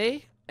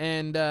Sunday.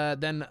 And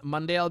then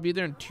Monday I'll be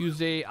there. And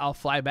Tuesday I'll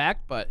fly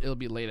back. But it'll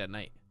be late at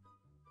night.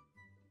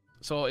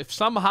 So if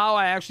somehow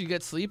I actually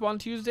get sleep on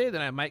Tuesday, then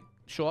I might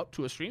show up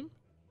to a stream.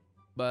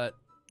 But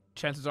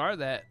chances are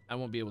that I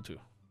won't be able to.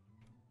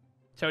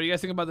 So what do you guys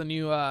think about the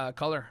new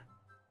color?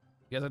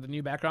 You guys like the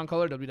new background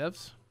color,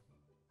 WDevs?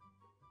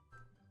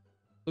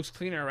 Looks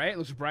cleaner, right?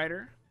 Looks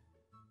brighter.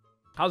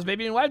 How's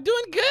baby and wife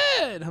doing?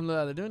 Good.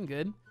 Alhamdulillah, they're doing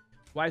good.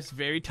 Wife's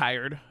very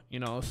tired, you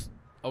know,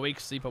 awake,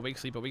 sleep.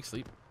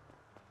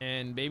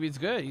 And baby's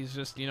good. He's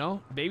just, you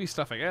know, baby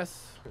stuff, I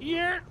guess.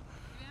 Yeah.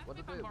 What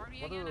did I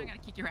gotta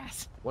kick your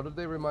ass. What did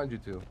they remind you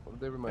to? What did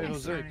they remind Hey, you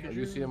Jose, to? could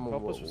You see him,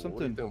 help what us with do you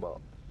something? think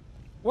about?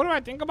 What do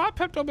I think about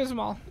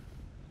Pepto-Bismol?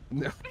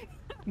 No.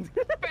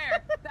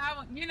 Fair. That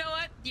one. You know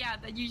what? Yeah,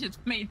 that you just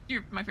made.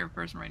 You're my favorite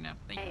person right now.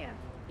 Thank you. Hey,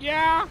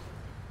 Yeah.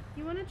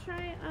 you want to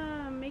try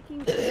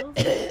making pills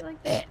and shit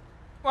like that?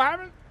 What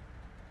happened?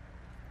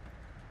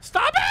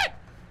 Stop it!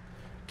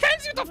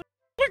 Kenzie, what the f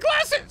with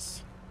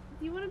glasses?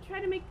 You want to try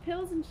to make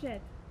pills and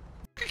shit?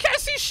 I can't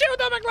see shit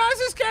without my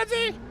glasses,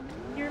 Kenzie.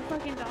 Your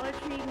fucking Dollar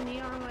Tree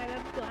neon light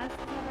up glasses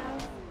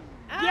house.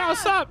 Yeah,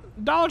 what's up?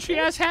 Dollar Tree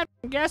ass hat,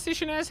 gas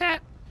station ass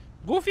hat,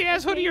 goofy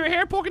ass hoodie, your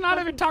hair poking out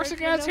of it,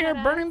 toxic ass hair,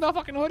 burning the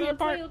fucking hoodie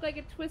apart. You look like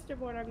a twister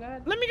board on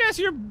God. Let me guess,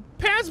 your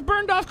pants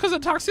burned off because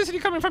of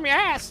toxicity coming from your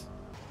ass.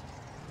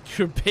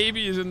 Your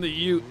baby is in the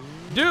ute.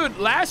 Dude,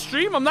 last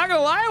stream, I'm not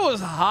gonna lie, it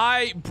was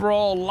high,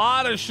 bro. A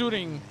lot of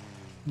shooting.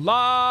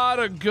 Lot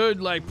of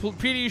good, like,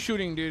 PD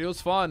shooting, dude. It was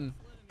fun.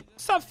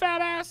 What's up, fat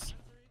ass?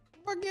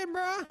 Fucking,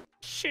 bro.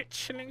 Shit,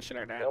 chilling, shit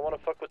like that. I want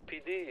to fuck with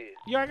PD.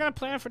 Yo, I got a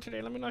plan for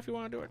today. Let me know if you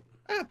want to do it.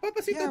 Yeah, what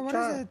is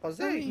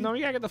it? No,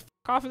 you gotta get the f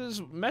off of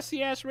this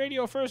messy ass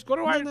radio first. Go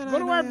to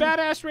our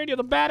badass radio,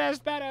 the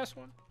badass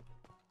one.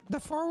 The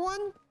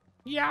 4-1?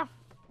 Yeah.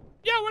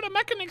 Yeah, where the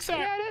mechanics at?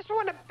 Yeah, this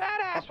one, a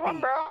badass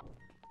one, bro.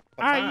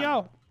 Alright,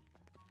 yo.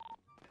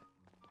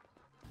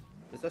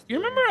 You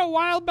remember a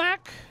while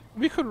back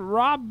we could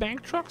rob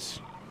bank trucks?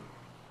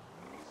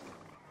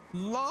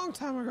 Long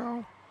time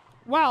ago.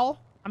 Well,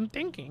 I'm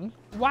thinking,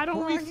 why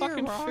don't we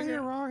fucking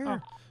figure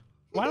why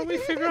don't we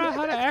figure out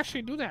how to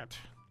actually do that?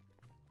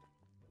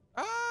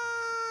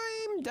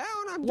 I'm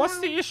down, What's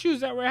the issues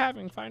that we're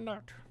having? Find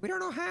out. We don't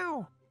know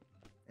how.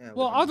 Yeah,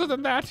 well, other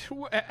than that,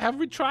 have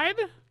we tried?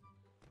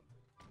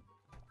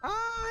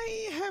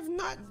 I have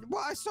not.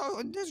 Well, I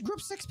saw there's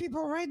group 6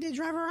 people, right? They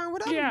drive around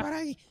with them. Yeah.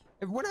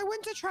 But when I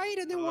went to try it,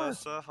 it didn't work.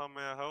 Sir, how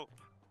may I help?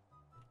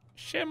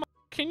 Shit,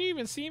 can you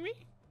even see me?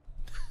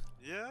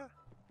 Yeah.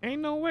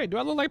 Ain't no way. Do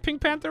I look like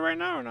Pink Panther right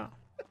now or not?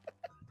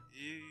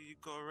 You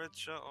got a red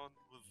shirt on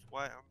with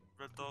white and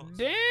red dots.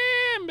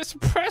 Damn, it's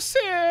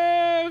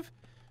impressive.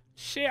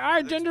 Shit,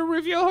 alright, gender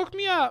reveal, hook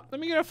me up.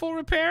 Let me get a full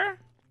repair.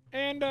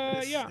 And,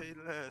 yeah.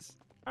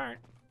 Alright.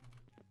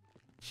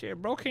 Shit,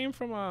 bro came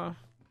from a...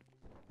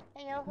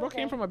 Bro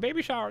came from a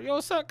baby shower. Yo,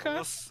 what's up,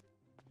 cuz?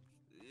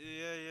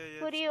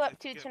 Yeah. What are you up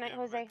to tonight,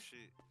 Jose?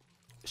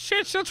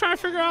 Shit, still trying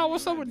to figure out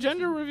what's up with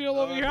gender reveal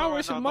over here. I'm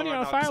wasting money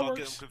on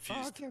fireworks.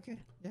 Okay.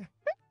 Yeah.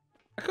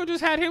 I could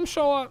just had him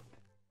show up.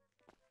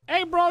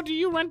 Hey, bro, do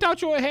you rent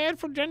out your head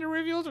for gender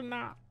reveals or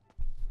not?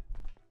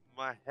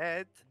 My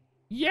head?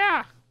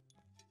 Yeah.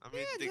 I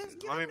mean,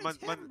 my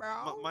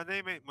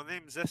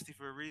name's Zesty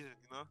for a reason,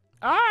 you know.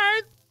 All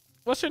right.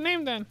 What's your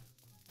name then?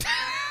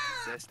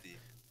 Zesty.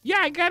 Yeah,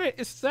 I got it.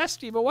 It's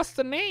Zesty, but what's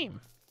the name?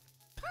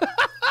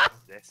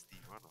 Zesty.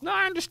 No,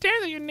 I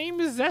understand that your name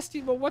is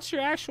Zesty, but what's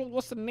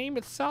what's the name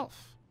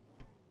itself?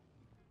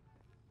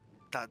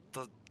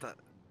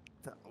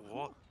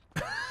 What?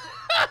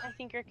 I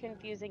think you're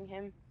confusing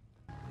him.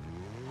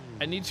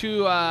 I need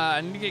to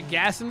get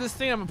gas in this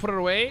thing. I'm gonna put it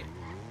away.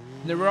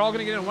 And then we're all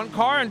gonna get in one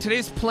car. And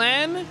today's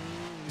plan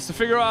is to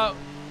figure out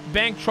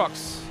bank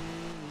trucks.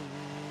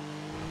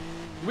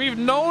 We've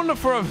known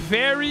for a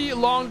very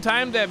long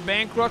time that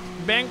bank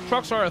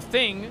trucks are a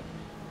thing.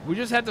 We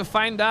just had to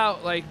find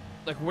out like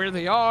where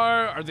they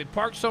are. Are they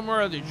parked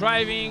somewhere? Are they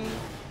driving? You know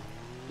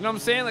what I'm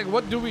saying? Like,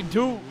 what do we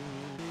do?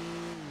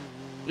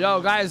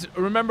 Yo, guys,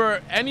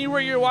 remember, anywhere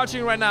you're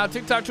watching right now,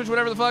 TikTok, Twitch,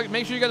 whatever the fuck,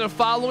 make sure you guys are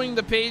following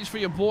the page for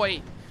your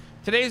boy.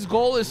 Today's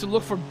goal is to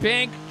look for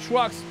bank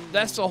trucks.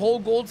 That's the whole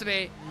goal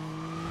today.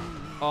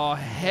 Oh,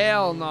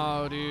 hell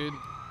no, dude.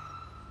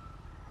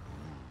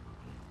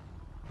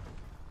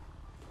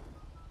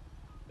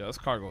 Yeah, this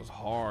car goes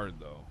hard,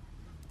 though.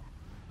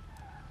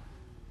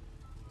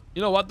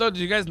 You know what, though? Did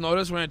you guys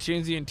notice when I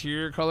changed the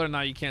interior color,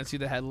 now you can't see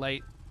the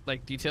headlight,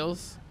 like,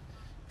 details?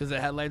 Because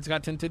the headlights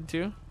got tinted,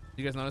 too?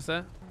 You guys notice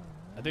that?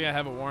 I think I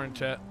have a warrant,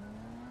 chat.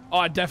 Oh,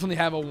 I definitely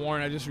have a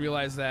warrant. I just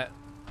realized that.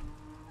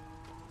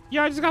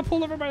 Yeah, I just got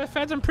pulled over by the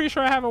feds. I'm pretty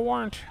sure I have a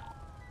warrant.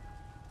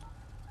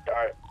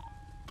 Alright.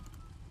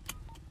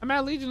 I'm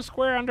at Legion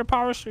Square under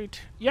Power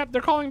Street. Yep,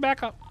 they're calling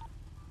back up.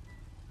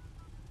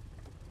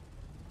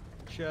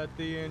 Shut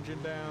the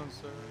engine down,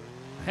 sir.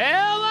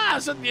 Hell no,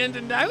 shut the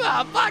engine down.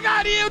 Oh, fuck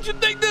out of here. What you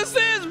think this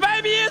is,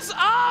 baby? It's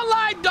on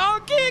like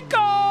Donkey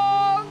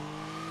Kong.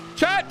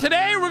 Chat,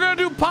 today we're going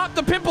to do Pop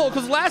the Pimple,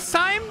 because last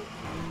time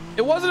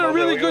it wasn't a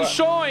really good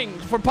showing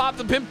for Pop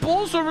the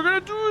Pimple, so we're going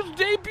to do his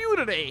debut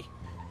today.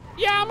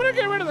 Yeah, I'm going to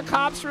get rid of the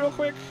cops real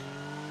quick.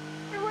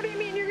 What do you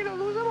mean? You're going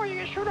to lose them or you're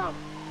going to shoot them?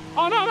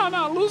 Oh,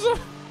 no, lose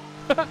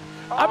them.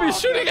 I've been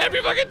shooting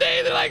every fucking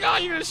day. They're like, oh,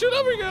 you're going to shoot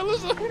them or you're going to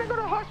lose them? I'm going to go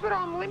to the hospital.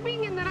 I'm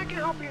limping, and then I can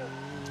help you.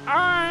 All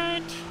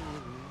right.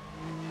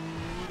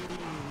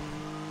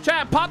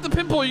 Chat, pop the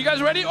pimple. You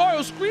guys ready?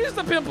 Oh, squeeze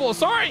the pimple.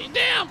 Sorry,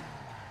 damn.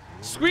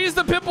 Squeeze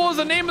the pimple is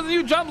the name of the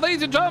new jump,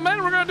 ladies and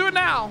gentlemen. We're going to do it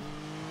now.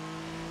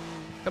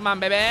 Come on,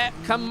 baby.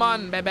 Come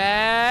on,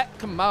 baby.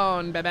 Come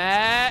on, baby.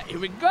 Here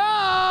we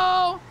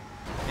go.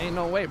 Ain't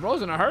no way.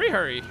 Bro's in a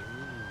hurry.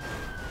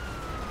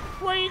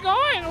 Where you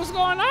going? What's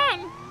going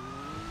on?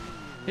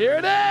 Here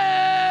it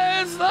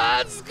is.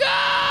 Let's go.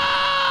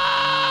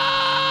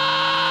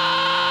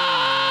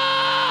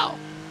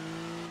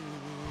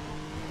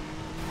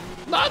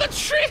 No, the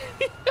tree.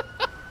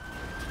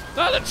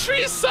 No, the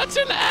tree's such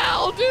an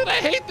L, dude. I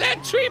hate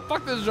that tree.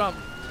 Fuck this jump.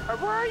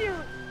 Where are you?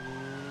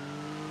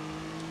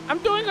 I'm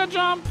doing a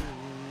jump.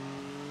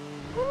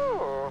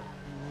 Ooh.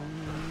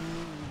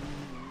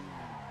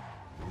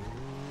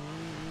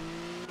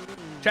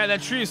 Chad,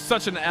 that tree is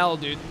such an L,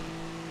 dude.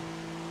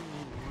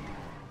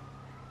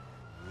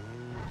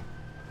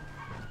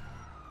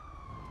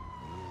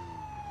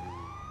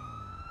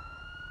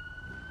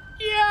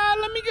 Yeah,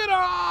 let me get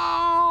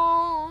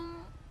on.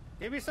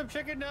 Give me some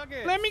chicken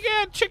nuggets. Let me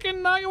get a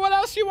chicken nugget. What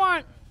else you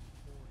want?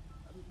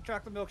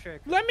 Chocolate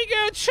milkshake. Let me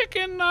get a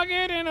chicken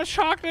nugget and a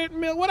chocolate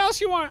milk. What else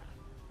you want?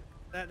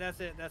 That's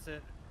it. That's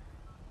it.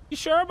 You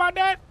sure about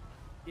that?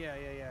 Yeah,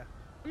 yeah, yeah.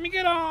 Let me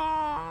get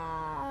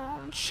a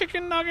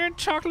chicken nugget,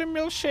 chocolate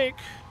milkshake.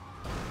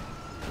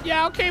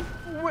 Yeah, okay.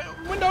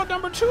 Window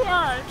number 2,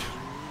 alright.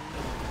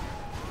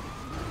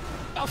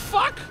 The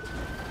fuck?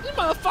 These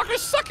motherfuckers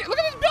suck it. Look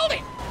at this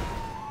building.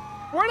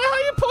 Where the hell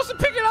are you supposed to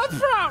pick it up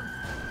from?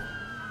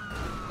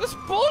 This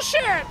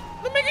bullshit.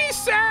 Doesn't make any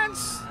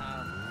sense.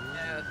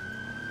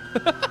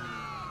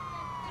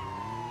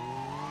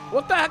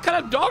 What the heck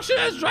kind of dog shit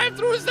ass drive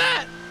through is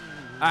that?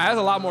 Alright, that's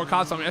a lot more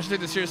cops on me. I should take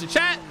this seriously.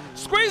 Chat,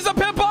 squeeze the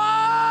pimple!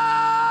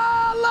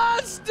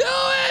 Let's do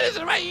it! Is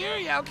it right here?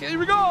 Yeah, okay, here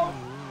we go.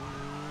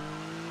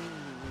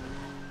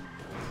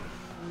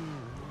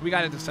 We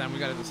got it this time. We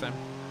got it this time.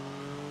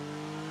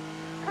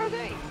 How are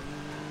they?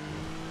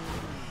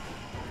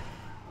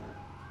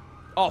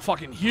 Oh,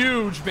 fucking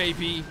huge,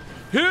 baby.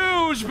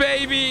 Huge,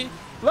 baby.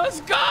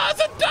 Let's go.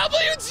 It's a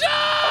W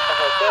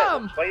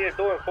jump. What are you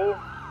doing, fool?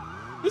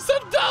 It's a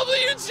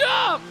W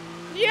jump.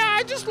 Yeah,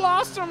 I just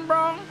lost him,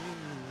 bro.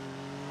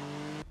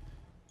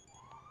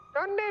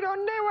 ¿Dónde?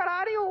 Where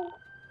are you?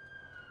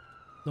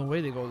 No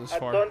way they go this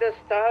far. ¿Dónde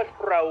estás,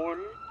 Raúl?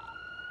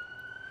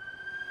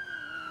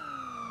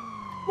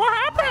 What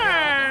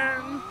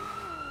happened?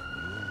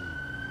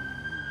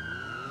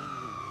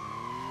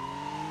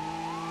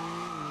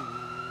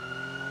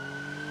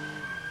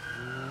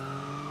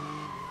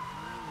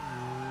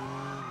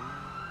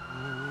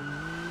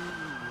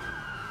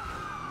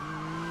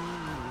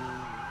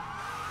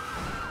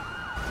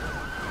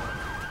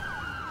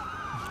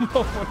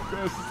 Oh my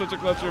god, this is such a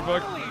clusterfuck.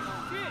 Holy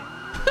shit!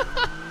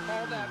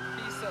 Call that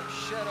piece of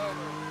shit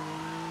over.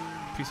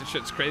 Piece of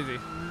shit's crazy.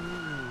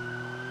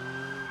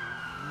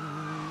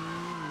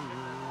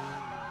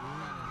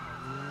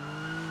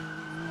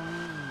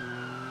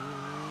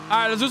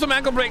 Alright, let's do some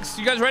ankle breaks.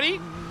 You guys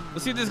ready?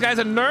 Let's see if this guy's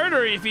a nerd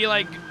or if he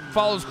like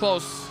follows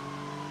close.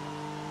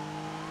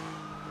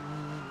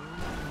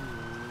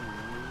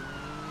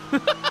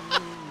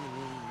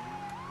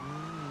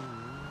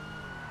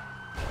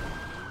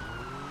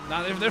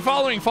 Now if they're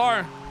following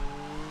far.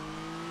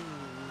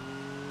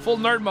 Full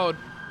nerd mode.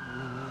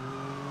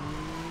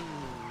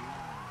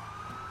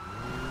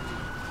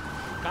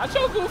 Got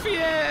your goofy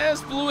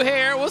ass, blue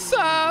hair. What's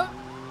up?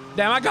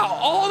 Damn, I got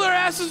all their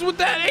asses with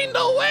that. Ain't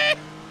no way.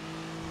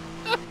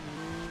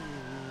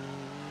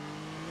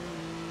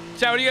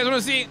 Chat, what do you guys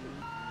want to see?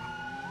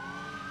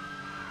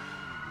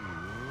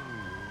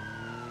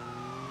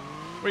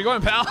 Where you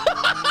going, pal?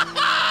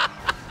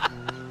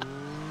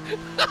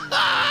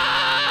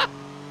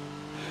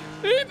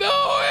 Ain't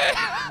no way.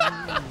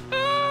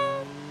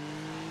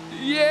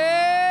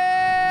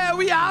 Yeah,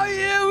 we out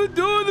here. We're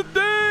doing the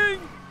thing.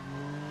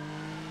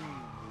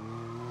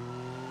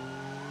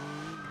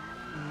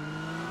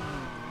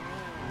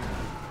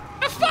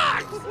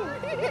 Fuck!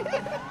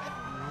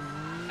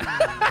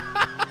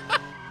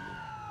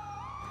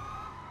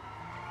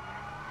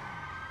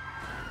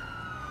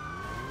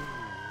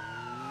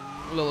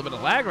 A little bit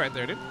of lag right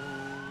there, dude.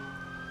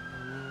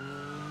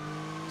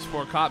 It's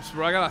 4 cops,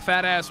 bro. I got a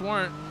fat ass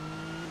warrant.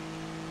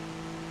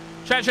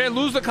 Should I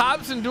lose the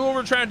cops and do what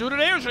we're trying to do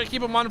today, or should I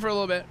keep them on for a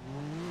little bit?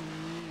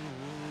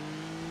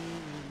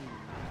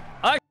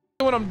 I like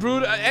when I'm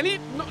brewed.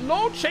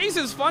 No chase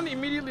is fun.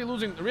 Immediately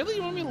losing. Really,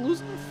 you want me to lose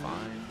them?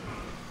 Fine.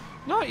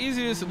 You know how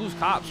easy it is to lose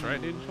cops,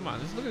 right, dude? Come on,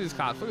 just look at these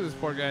cops. Look at this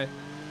poor guy.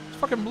 It's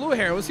fucking blue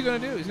hair. What's he gonna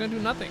do? He's gonna do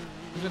nothing.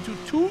 He's gonna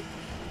do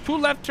two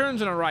left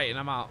turns and a right, and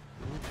I'm out.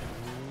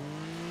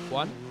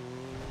 1,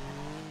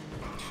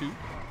 2.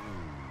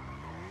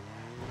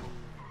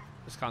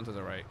 This counts as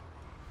a right.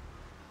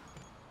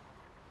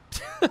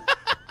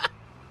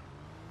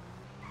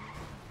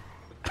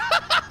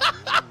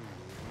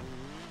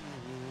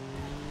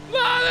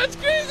 Nah, that's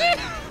crazy.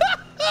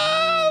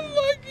 I'm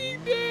fucking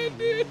dead,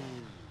 dude.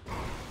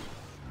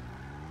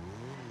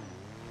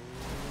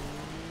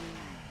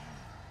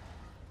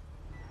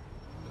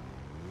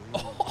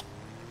 Oh.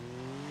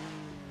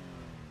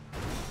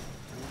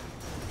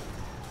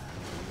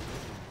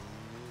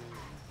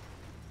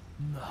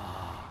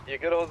 You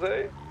good,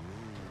 Jose?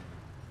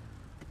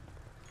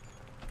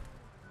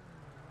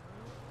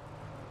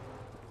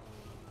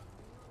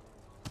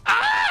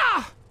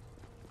 Ah!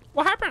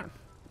 What happened?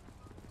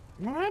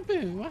 What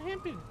happened? What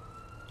happened?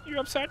 You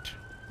upset?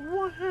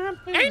 What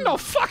happened? Ain't no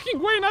fucking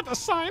way not the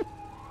sign.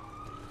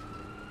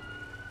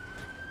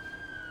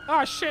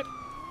 Oh shit.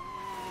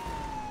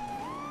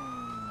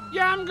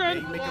 Yeah, I'm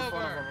good.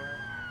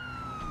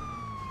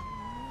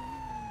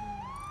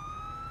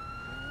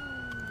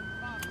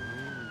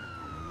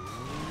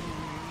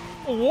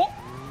 Whoa.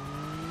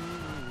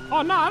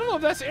 Oh, no, I don't know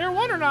if that's Air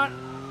 1 or not.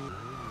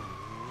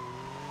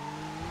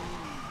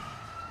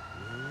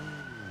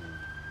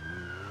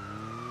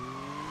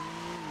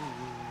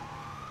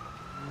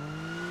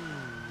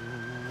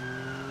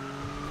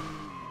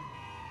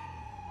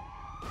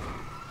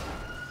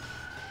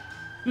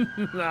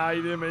 Nah,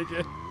 he didn't make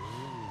it.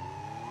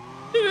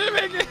 He didn't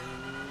make it.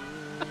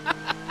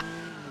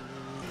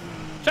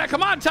 Chat,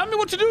 come on, tell me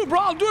what to do, bro.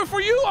 I'll do it for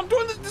you. I'm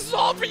doing this. This is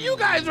all for you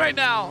guys right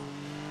now.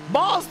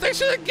 Balls, they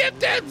should have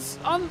gifted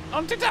on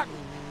TikTok.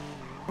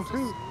 All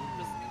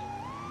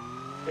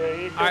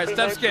right,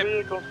 step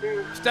skip.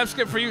 Step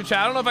skip for you, chat.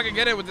 I don't know if I can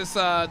get it with this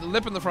the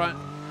lip in the front,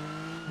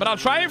 but I'll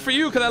try it for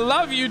you because I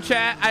love you,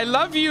 chat. I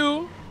love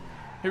you.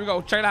 Here we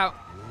go. Check it out.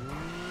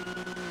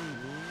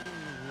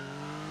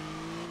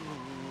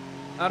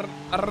 I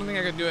don't think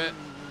I could do it.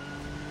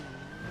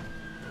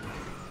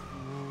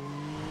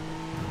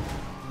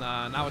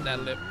 Nah, not with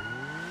that lip.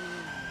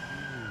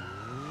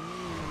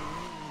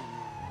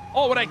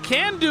 Oh, what I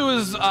can do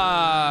is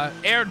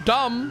air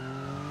dumb.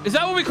 Is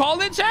that what we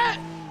called it, chat?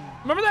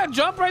 Remember that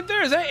jump right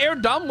there? Is that air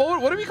dumb?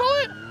 What do we call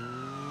it?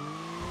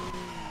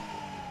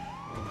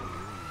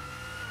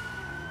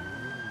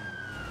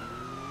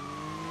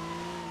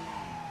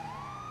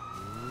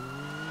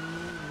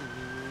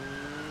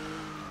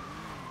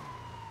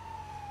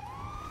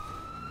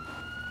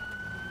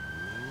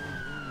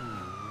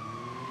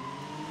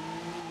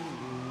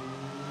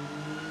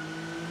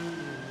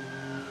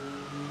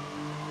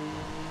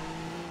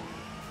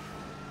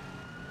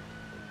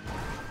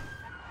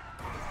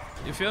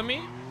 You feel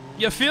me?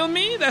 You feel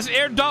me? That's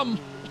air dumb.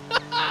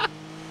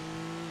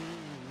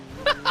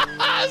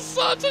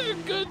 Such a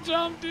good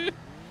jump, dude.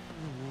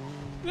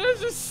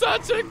 This is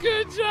such a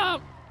good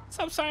jump. What's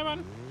up,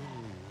 Simon?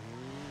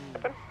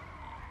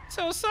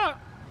 So what's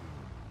up?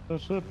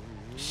 What's up?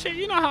 Shit,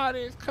 you know how it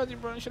is, cousin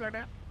bro and shit like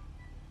that.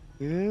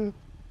 Yeah,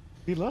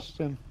 he lost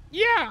him.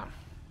 Yeah,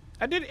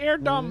 I did air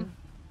dumb.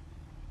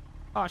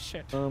 Oh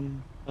shit.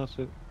 That's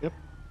it.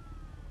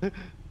 Yep.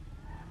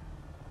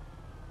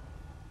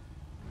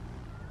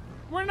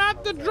 We're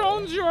not the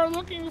drones you are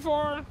looking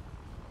for.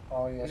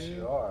 Oh, yes,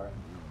 you are.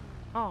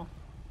 Oh.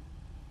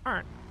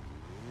 Alright.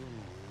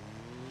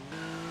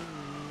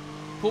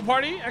 Pool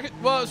party?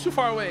 Well, it's too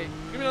far away.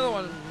 Give me another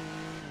one.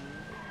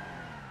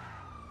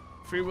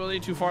 Free Willy,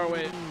 too far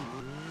away.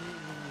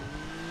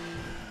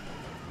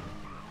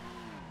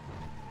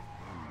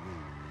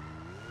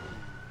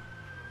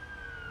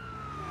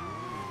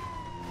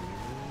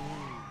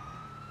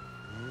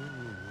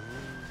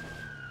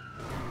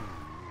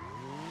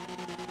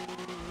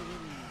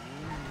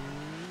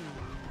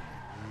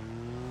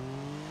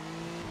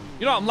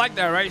 You know I'm like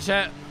that, right,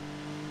 chat?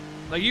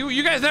 Like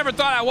you guys never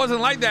thought I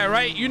wasn't like that,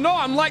 right? You know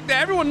I'm like that.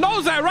 Everyone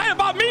knows that, right?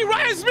 About me,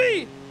 right? It's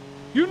me.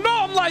 You know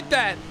I'm like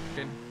that.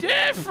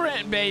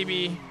 Different,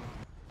 baby.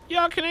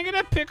 Yo, can I get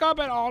a pickup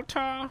at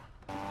Alta?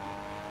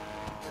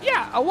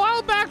 Yeah, a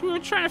while back we were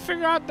trying to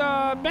figure out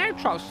the bank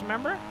trusts,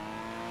 remember?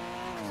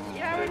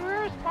 Yeah, when we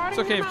were spotting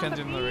It's okay them if on Ken's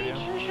the in the radio.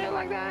 beach and shit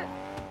like that.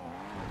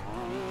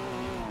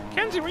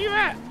 Kenzie, where you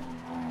at?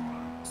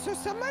 So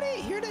somebody,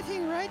 hear the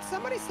thing, right?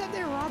 Somebody said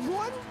they robbed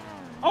one.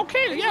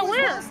 Okay, yeah,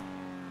 where?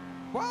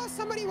 Well,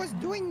 somebody was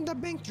doing the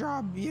bank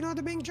job. You know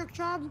the bank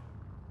job?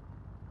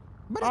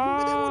 But,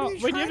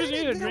 Wait, you just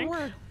need a drink?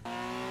 Work.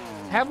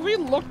 Have we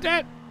looked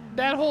at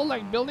that whole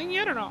like building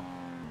yet or no?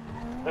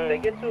 They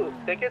get to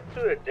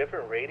a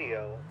different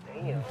radio.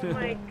 Damn. Oh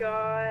my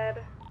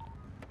god.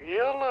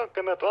 You're not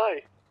gonna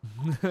die.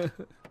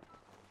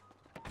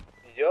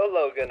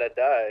 YOLO gonna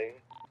die.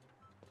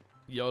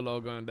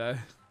 YOLO gonna die.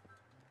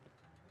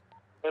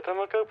 But I'm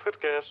gonna go put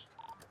gas.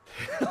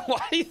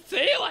 Why do you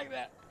say it like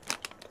that?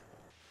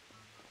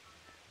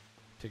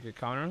 Ticket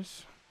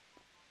counters.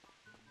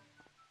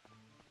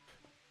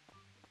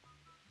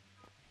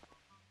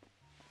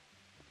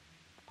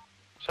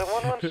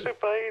 Someone wants to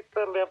buy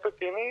the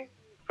Lamborghini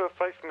for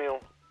 5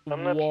 mil.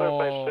 I'm not sure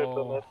if I should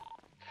or not.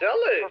 Sell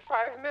it! For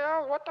 5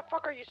 mil? What the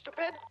fuck, are you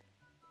stupid?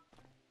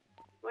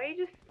 Why are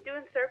you just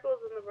doing circles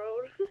in the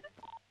road?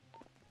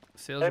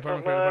 Sales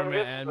department,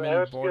 credit department,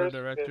 admin, board of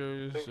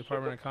directors,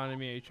 department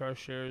economy, HR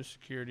shares,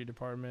 security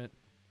department,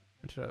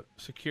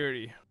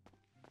 security.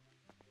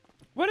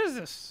 What is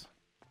this?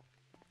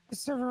 The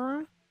server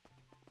room.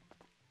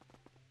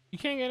 You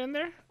can't get in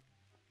there?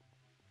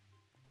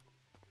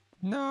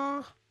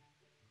 No.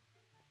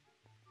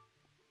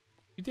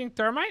 You think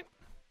thermite?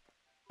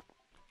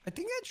 I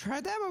think I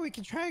tried that, but we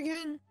can try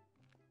again.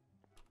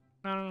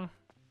 I don't know.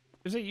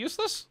 Is it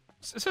useless?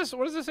 It says,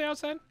 what does it say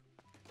outside?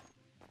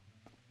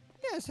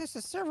 Yeah, it says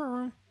the server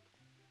room.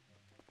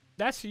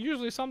 That's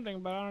usually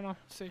something, but I don't know.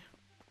 Let's see.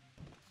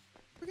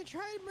 We can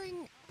try and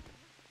bring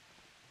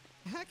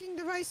hacking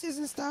devices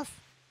and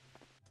stuff.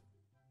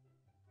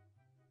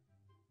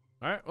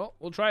 Alright, well,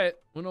 we'll try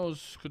it. Who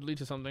knows? Could lead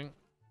to something.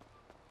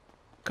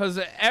 Because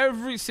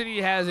every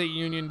city has a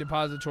union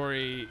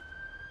depository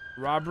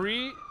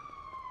robbery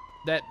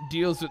that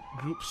deals with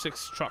Group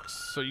 6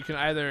 trucks. So you can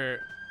either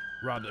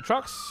rob the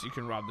trucks, you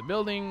can rob the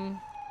building.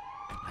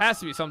 Has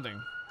to be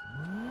something.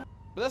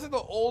 But that's like the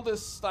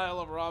oldest style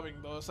of robbing,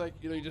 though. It's like,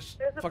 you know, you just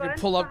There's a fucking bunch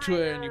pull up to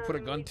behind, it and you put a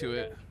gun to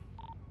it.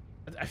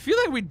 Legion. I feel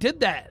like we did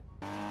that.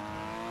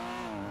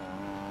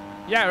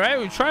 Yeah, right?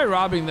 We tried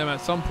robbing them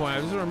at some point. I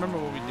just don't remember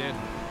what we did.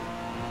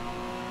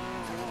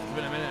 It's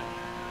been a minute.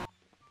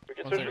 We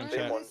can One search second, the same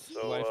chat. one,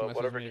 so Wife messaged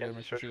whatever me to can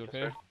make search, sure she's we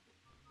can okay.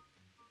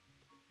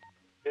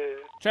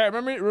 search. Chat,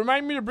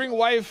 remind me to bring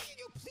wife.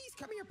 Please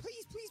come here,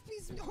 please.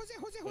 Jose.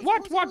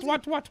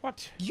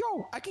 What?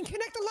 Yo, I can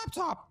connect the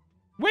laptop.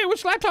 Wait,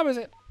 which laptop is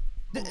it?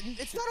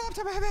 It's not a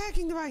laptop. I have a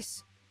hacking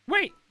device.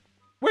 Wait,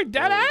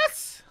 dead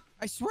ass?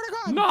 I swear to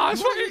God. No,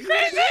 it's fucking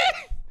crazy.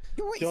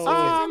 Wait,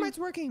 it's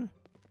working.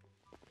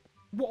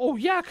 Well, oh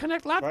yeah,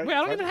 connect laptop. Wait,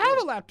 I don't even have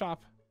a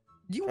laptop.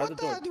 Do you want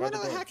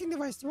the hacking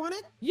device? Do you want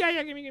it?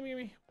 Yeah, give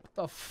me. What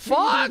the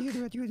fuck? You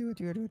do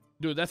it.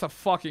 Dude, that's a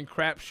fucking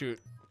crapshoot.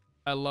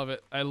 I love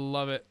it.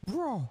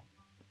 Bro.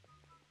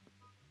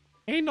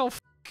 Ain't no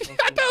I thought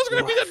it was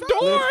gonna be the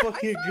door. Let's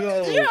fucking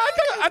go. Yeah,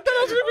 I thought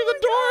it was gonna be the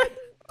door.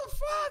 What the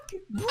fuck?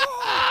 Bro.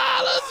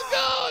 Let's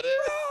go,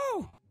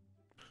 dude.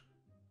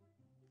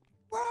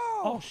 Bro.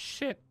 Oh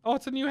shit. Oh,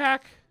 it's a new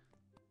hack.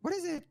 What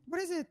is it?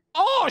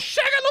 Oh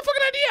shit, I got no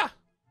fucking idea.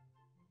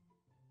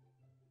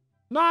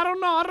 No, I don't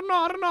know. I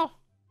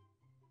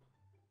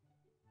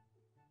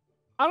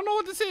don't know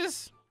what this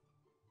is.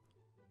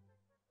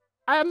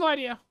 I have no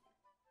idea.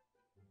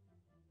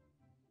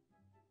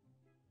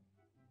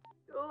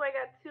 Oh, I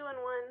got 2 in 1.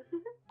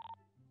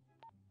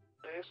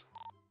 Nice.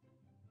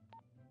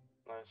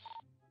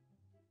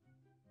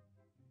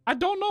 I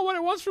don't know what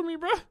it was for me,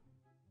 bro.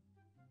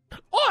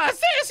 Oh, that's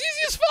it. It's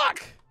easy as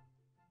fuck.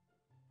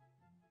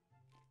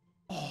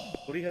 Oh.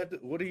 What do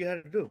you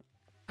have to do?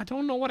 I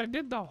don't know what I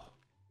did though.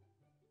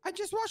 I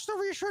just watched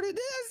over your shoulder. That's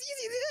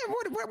easy.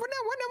 What now?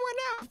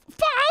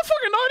 Fuck, I don't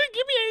fucking know. It didn't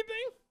give me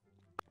anything.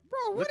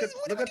 Bro, Look at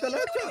the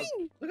laptop.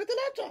 Look at the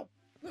laptop.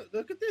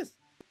 Look at this.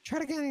 Try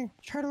to get in.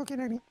 Try to look at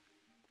it.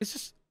 It's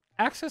just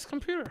access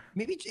computer.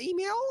 Maybe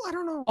email? I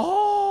don't know.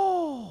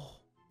 Oh.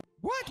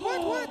 What?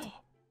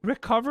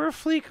 Recover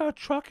Fleeca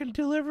truck and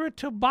deliver it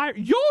to buyer.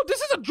 Yo,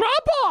 this is a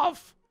drop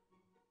off.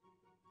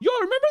 Yo,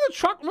 remember the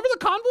truck? Remember the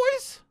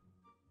convoys?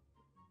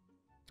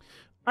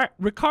 All right,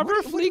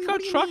 recover Fleeca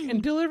truck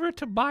and deliver it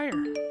to buyer.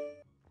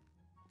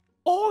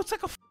 Oh, it's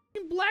like a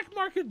fucking black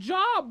market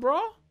job, bro.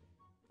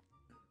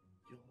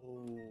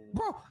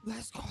 Bro,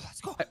 let's go.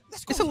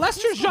 It's a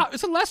Lester's job.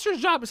 It's a Lester's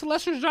job.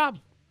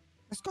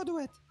 Let's go do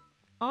it.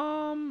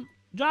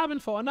 Job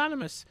info,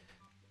 anonymous.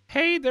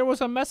 Hey, there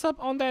was a mess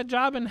up on that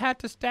job and had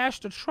to stash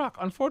the truck.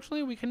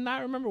 Unfortunately, we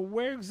cannot remember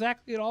where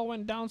exactly it all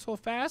went down so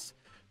fast,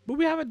 but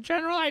we have a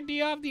general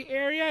idea of the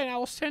area, and I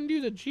will send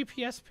you the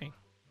GPS ping.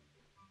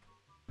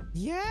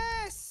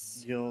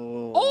 Yes.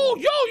 Yo. Oh,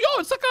 yo,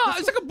 it's like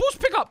a boost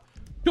pickup.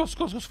 Yo, let's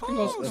go. Let's go.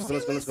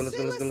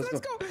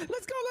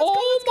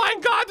 Oh my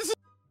God, this is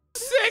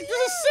sick.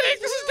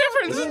 This is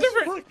different.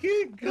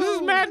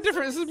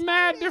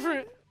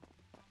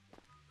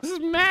 This is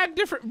mad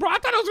different. Bro, I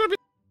thought it was gonna be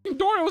a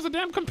door. It was a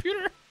damn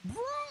computer.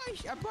 Bro,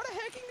 I bought a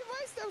hacking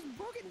device that was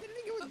broken. Didn't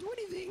think it would do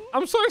anything.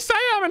 I'm so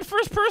excited. I'm in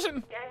first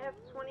person. Yeah, I have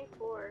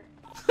 24.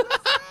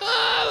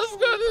 Let's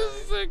go. This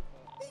is sick.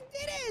 He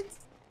did it.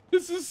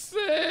 This is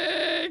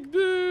sick,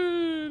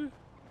 dude.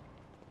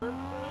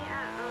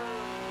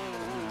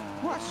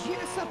 Watch,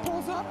 GSF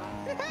pulls up.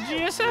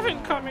 GSF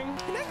incoming.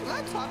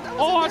 Laptop,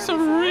 Oh, it's a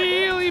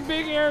really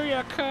big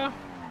area, cuh.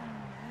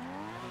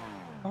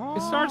 Oh,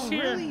 it starts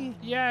here. Really?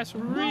 Yeah, it's a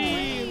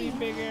really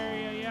big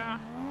area, yeah.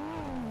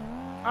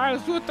 Alright,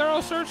 let's do a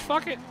thorough search.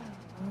 Fuck it.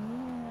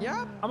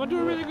 Yep. I'm gonna do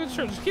a really good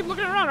search. Just keep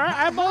looking around, alright?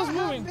 Eyeballs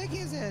moving. How big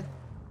is it?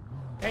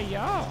 Hey,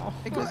 yo.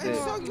 It goes to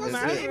the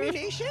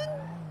ammunition?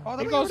 All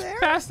the it way goes over there?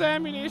 past the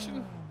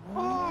ammunition.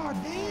 Oh,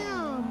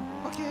 damn.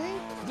 Okay.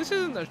 This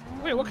isn't the...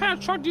 Wait, what kind of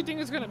truck do you think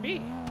it's gonna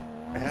be?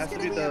 It has to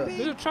be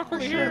There's a truck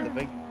over here. The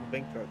bank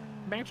truck.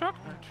 Bank truck?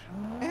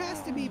 It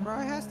has to be, bro.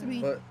 It has to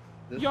be. But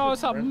yo,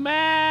 it's a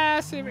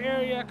massive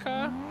area,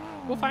 cuh.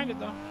 We'll find it,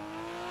 though.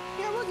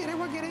 Yeah, we're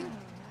getting.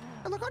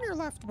 Hey, look on your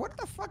left. What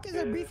the fuck is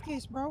that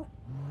briefcase, bro?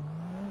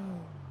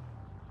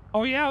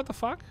 Oh, yeah? What the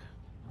fuck?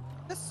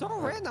 That's so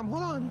random.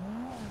 Hold on.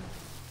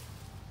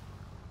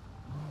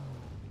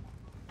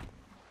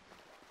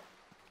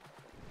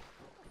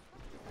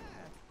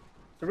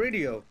 The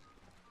radio.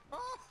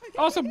 Oh,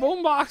 it's a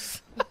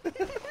boombox.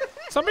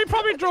 Somebody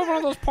probably drove one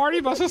of those party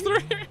buses through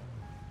here.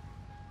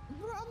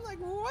 Bro, I'm like,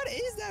 what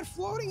is that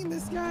floating in the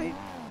sky?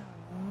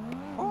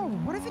 Oh,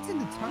 what if it's in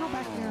the tunnel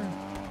back there?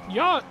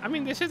 Yo, I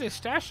mean, they said they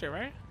stashed it,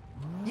 right?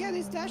 Yeah,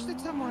 they stashed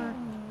it somewhere.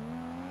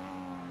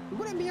 It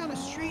wouldn't be on a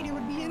street. It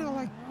would be in a,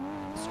 like,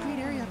 street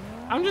area.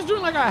 I'm just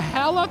doing, like, a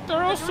hella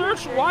thorough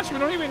search. Watch, we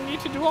don't even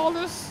need to do all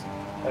this.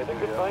 I think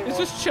it's fine. It's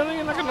just chilling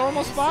in, like, a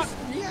normal spot.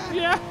 Yeah.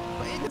 Yeah.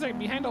 It's, like,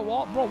 behind a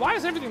wall. Bro, why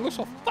does everything look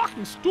so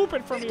fucking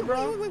stupid for me,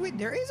 bro? Wait.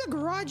 There is a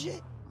garage,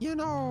 you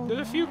know.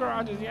 There's a few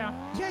garages, yeah.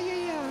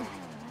 Yeah.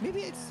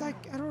 Maybe it's,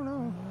 like, I don't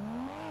know.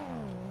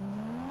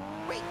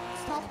 Wait,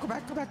 stop. Go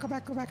back.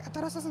 I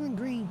thought I saw something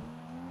green.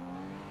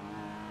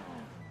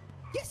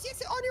 Yes,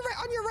 on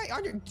your right.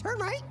 Turn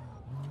right.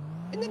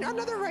 And then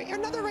another right.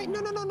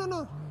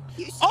 No.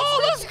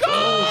 Oh, let's go!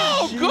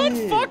 Oh, Good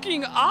shit.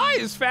 fucking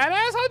eyes, fat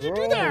ass. How'd you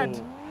do that?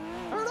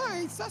 I don't know.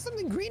 I saw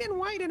something green and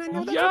white, and I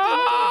know that's Yo,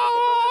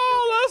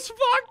 what let's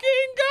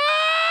fucking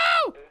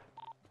go!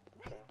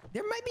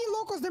 There might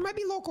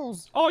be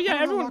locals. Oh I yeah, don't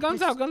have everyone,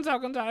 guns lockpicks. out, guns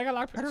out, guns out. I got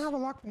lockpicks. I don't have a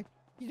lockpick.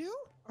 You do?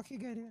 Okay,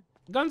 good. Yeah.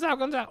 Guns out,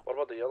 guns out. What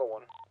about the yellow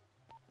one?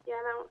 Yeah,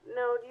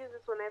 no, use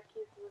this one. I have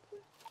keys to this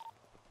one.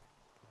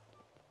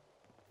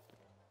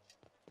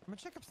 I'm gonna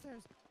check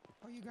upstairs.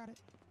 Oh, you got it.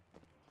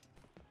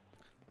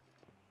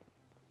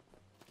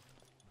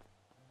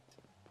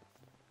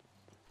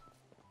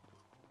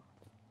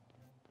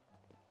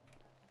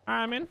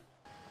 I'm in.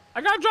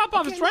 I got a drop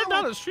off. Okay, It's right now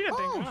down what? the street, I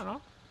think. Oh. I don't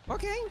know.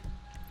 Okay.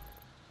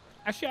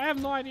 Actually, I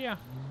have no idea.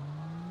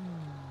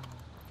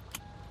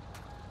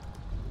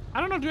 I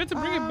don't know. Do we have to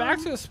bring it back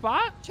to the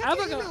spot? Check I have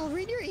your like a- email.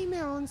 Read your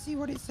email and see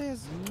what it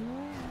says.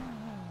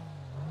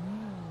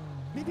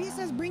 Maybe it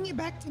says bring it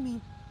back to me.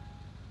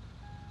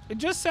 It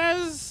just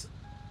says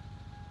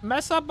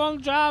mess up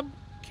on job.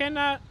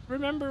 Cannot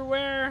remember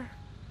where.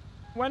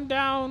 Went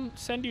down.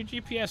 Send you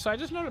GPS. So I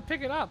just know to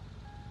pick it up.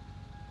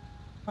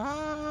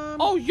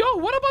 Oh, yo,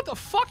 what about the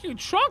fucking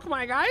trunk,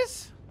 my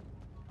guys?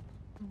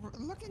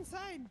 Look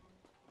inside.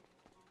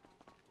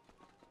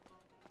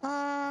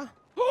 Oh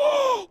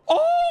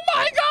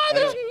my god,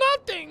 there's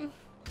nothing.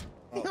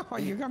 Oh,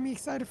 you got me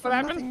excited for What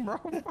happened?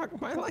 nothing, bro.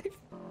 Fuck my life.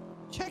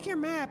 Check your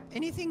map.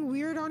 Anything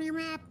weird on your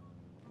map?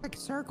 Like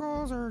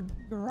circles or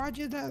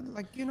garages that,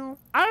 like, you know?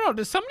 I don't know.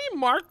 Did somebody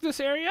mark this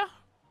area?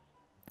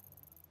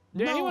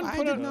 Did No, anyone I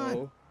put did a... not.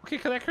 Okay,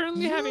 because I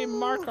currently have a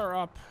marker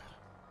up.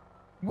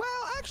 Well,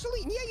 actually,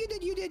 yeah,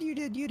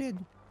 you did.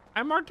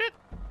 I marked it?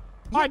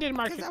 Oh, I did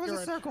mark it. Because that was You're a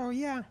right. circle,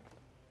 yeah.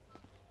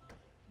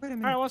 Wait a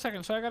minute. All right, 1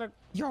 second. So I gotta...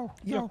 Yo.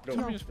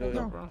 Somebody just pulled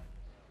up, bro.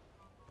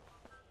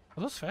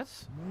 Are those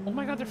feds? Oh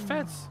my god, they're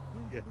feds.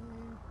 Yeah.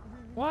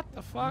 What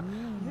the fuck?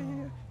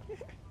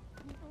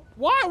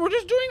 Why? We're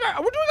just doing a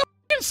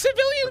fucking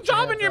civilian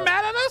job and you're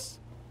mad at us?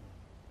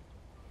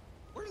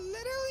 We're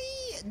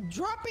literally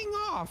dropping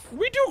off.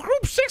 We do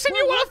group 6 and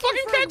We're you want to working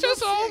fucking for catch us?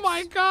 group Oh 6.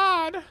 my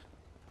god.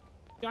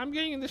 Yeah, I'm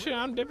getting in this shit.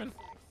 I'm dipping.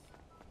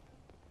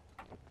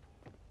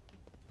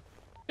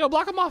 Yo,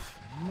 block him off.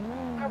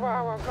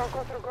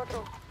 Go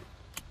through.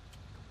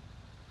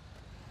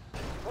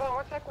 Hold on,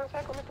 one sec.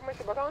 Let me put my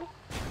seatbelt on.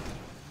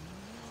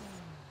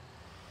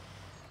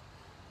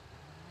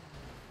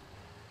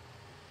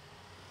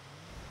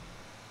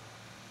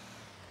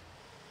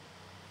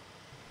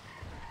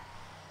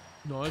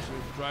 No, this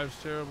drives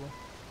terrible.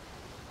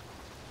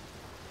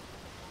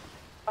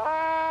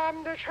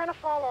 They're trying to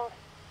follow.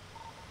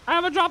 I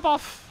have a drop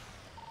off.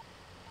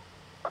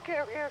 Okay.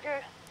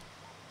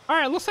 All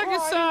right, looks like Oh, I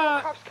it's didn't know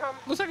cops come.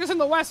 looks like it's in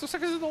the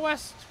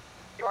west.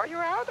 Are you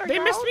out? They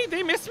missed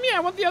me. I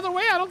went the other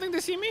way. I don't think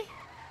they see me.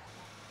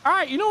 All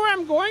right, you know where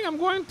I'm going? I'm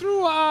going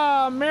through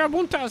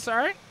Marabuntas. All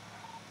right.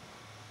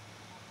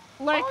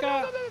 Like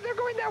no, they're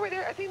going that way.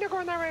 I think they're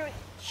going that way.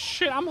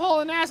 shit, I'm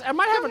hauling ass. I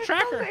might have a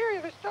tracker.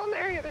 They're still in the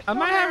area. I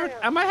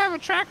might have a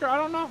tracker. I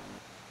don't know.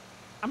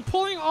 I'm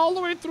pulling all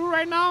the way through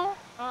right now.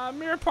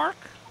 Mirror Park.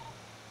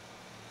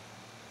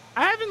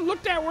 I haven't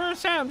looked at where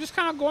it's at. I'm just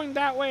kind of going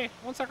that way.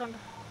 1 second.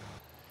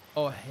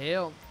 Oh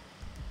hell.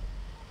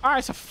 All right,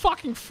 it's a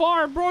fucking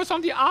far, bro. It's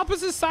on the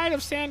opposite side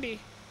of Sandy.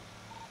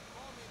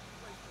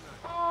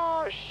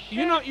 Oh shit.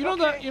 You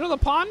know the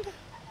pond?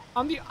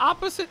 On the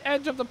opposite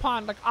edge of the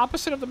pond, like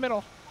opposite of the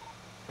middle.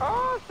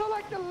 Oh, so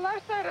like the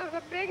left side of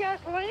the big ass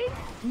lake?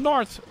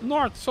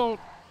 North. So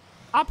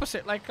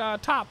opposite, like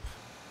top.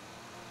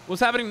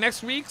 What's happening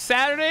next week?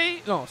 Sunday,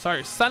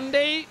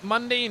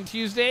 Monday, and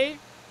Tuesday.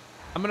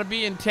 I'm gonna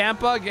be in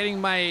Tampa getting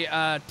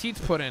my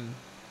teeth put in.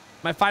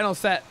 My final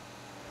set.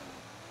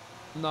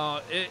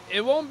 No,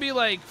 it won't be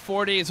like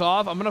 4 days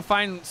off. I'm gonna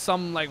find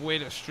some like way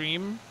to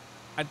stream.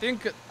 I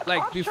think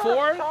like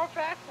before. So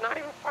fast, not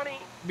even funny.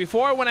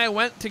 Before, when I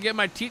went to get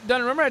my teeth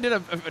done, remember I did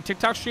a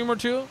TikTok stream or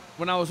two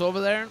when I was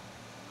over there?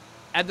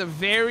 At the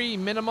very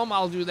minimum,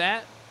 I'll do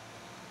that.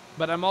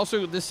 But I'm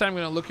also this time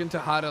going to look into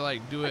how to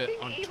like do it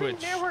on Twitch.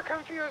 They were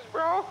confused,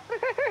 bro.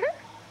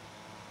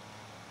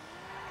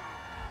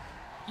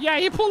 Yeah,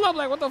 he pulled up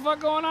like, what the fuck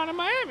going on in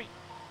Miami?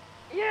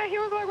 Yeah, he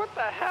was like, what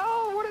the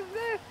hell? What is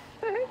this?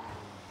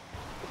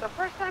 It's the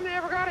first time they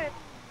ever got it.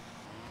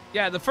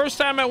 Yeah, the first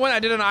time I went, I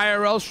did an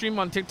IRL stream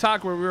on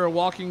TikTok where we were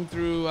walking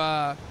through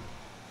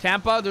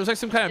Tampa. There was like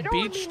some kind of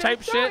beach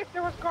type shit. If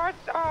there was guards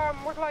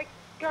with like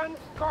guns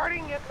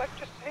guarding it, like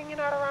just hanging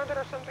out around it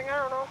or something, I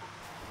don't know.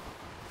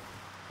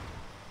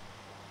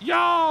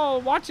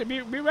 Yo, watch it.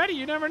 Be ready.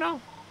 You never know.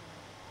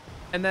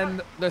 And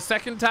then the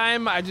second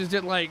time, I just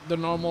did like the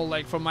normal,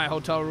 like from my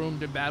hotel room,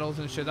 did battles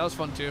and shit. That was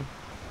fun too.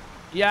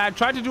 Yeah, I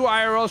tried to do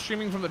IRL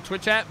streaming from the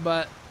Twitch app,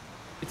 but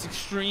it's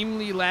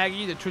extremely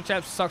laggy. The Twitch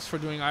app sucks for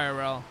doing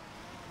IRL.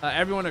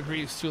 Everyone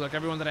agrees too. Like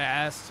everyone that I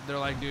asked, they're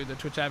like, dude, the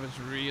Twitch app is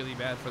really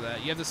bad for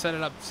that. You have to set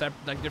it up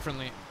like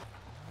differently.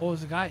 Oh,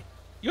 there's a guy.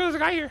 Yo, there's a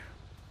guy here.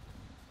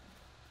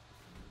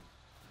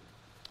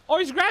 Oh,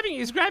 he's grabbing it.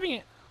 He's grabbing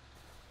it.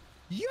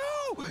 Yo,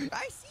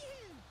 I see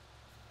him.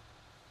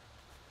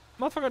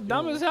 Motherfucker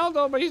dumb as hell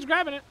though, but he's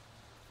grabbing it.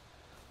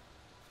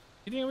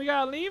 You think we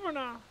gotta leave or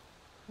not?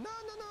 No.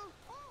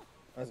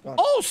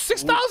 Oh,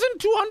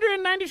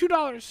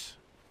 $6,292.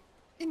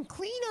 In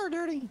clean or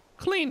dirty?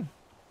 Clean.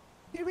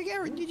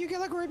 Did you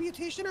get like a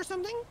reputation or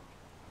something?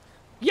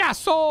 Yeah,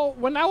 so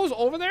when I was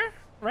over there,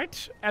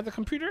 right, at the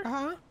computer,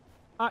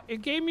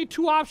 it gave me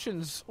two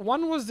options.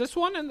 One was this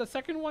one, and the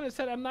second one it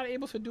said I'm not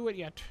able to do it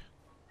yet.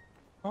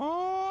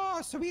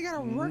 Oh, so we gotta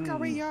work our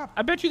way up.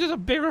 I bet you there's a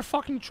bigger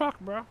fucking truck,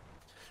 bro.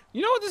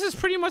 You know what this is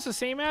pretty much the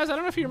same as? I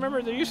don't know if you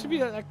remember, there used to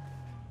be like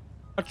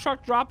a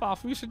truck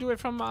drop-off. We used to do it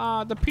from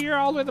the pier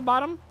all the way to the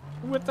bottom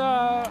with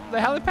the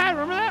helipad.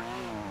 Remember that?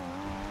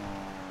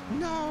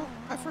 No,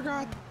 I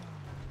forgot.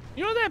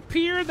 You know that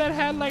pier that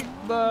had like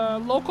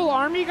the local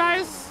army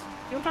guys?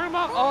 You know what I'm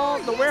talking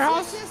about? The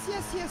warehouse?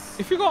 Yes.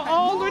 If you go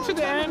all the way to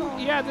the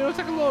end, yeah, there was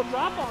like a little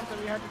drop-off that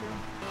we had to do.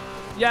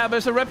 Yeah, but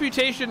it's a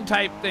reputation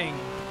type thing.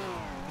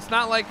 It's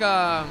not like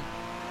a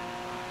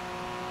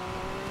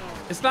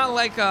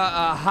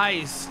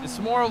heist. It's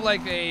more of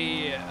like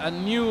a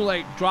new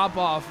like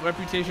drop-off,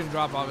 reputation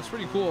drop-off. It's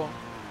pretty cool.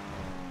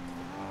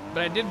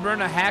 But I did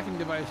burn a hacking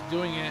device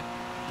doing it.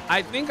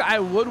 I think I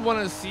would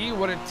want to see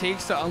what it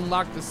takes to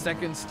unlock the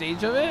second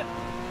stage of it,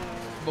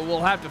 but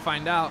we'll have to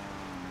find out.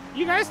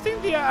 You guys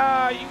think you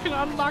can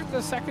unlock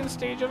the second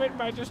stage of it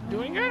by just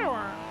doing it,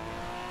 or?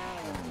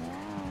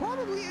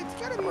 Probably, it's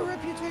gotta be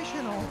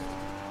reputational.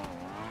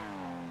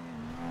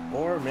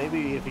 Or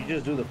maybe if you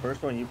just do the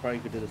first one, you probably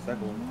could do the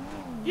second one.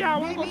 Yeah,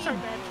 we'll go check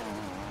that.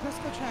 Let's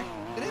go check.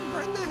 Did it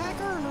burn the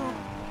hacker or no?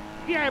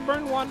 Yeah, I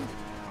burned one.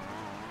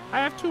 I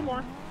have two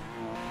more.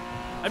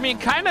 I mean,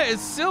 kinda,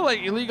 it's still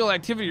like illegal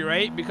activity,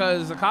 right?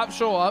 Because the cops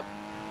show up.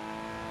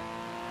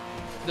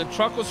 The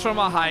truck was from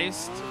a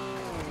heist.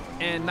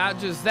 And not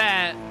just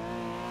that,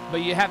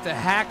 but you have to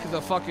hack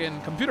the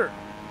fucking computer.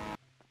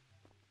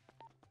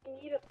 You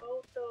need a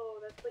photo.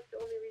 That's like the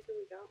only reason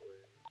we got one.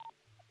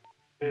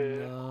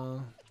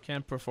 No,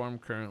 can't perform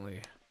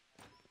currently.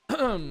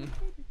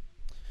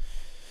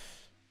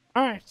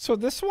 Alright, so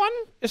this one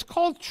is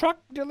called truck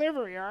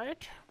delivery,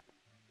 alright?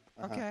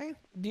 Okay.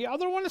 The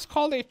other one is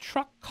called a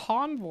truck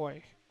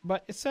convoy,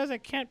 but it says I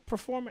can't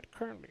perform it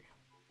currently.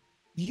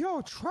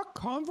 Yo, truck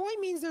convoy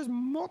means there's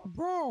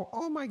bro,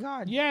 oh my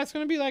god. Yeah, it's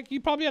gonna be like,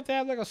 you probably have to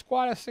have like a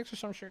squad of 6 or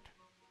some shit.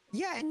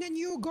 Yeah, and then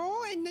you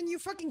go and then you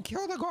fucking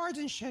kill the guards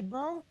and shit,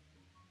 bro.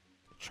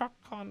 Truck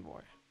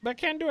convoy. But I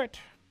can't do it.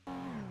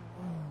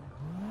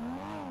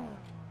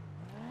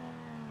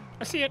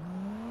 I see it.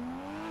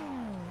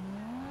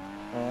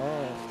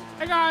 Oh.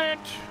 I got it.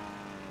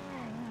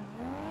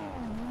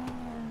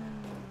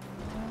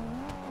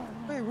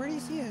 Wait, where do you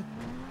see it?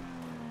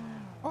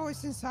 Oh,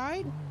 it's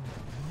inside?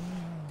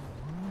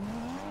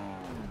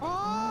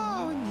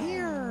 Oh, in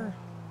here.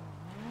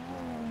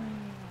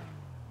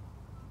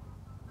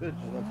 Good,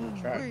 just went to the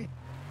track. Wait.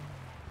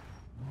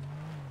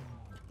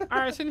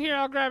 Alright, it's in here.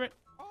 I'll grab it.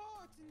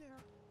 Oh, it's in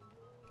there.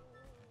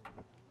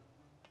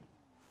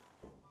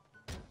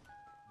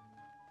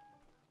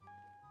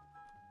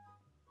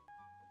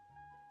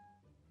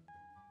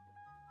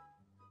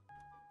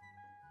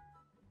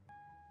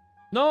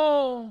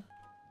 No.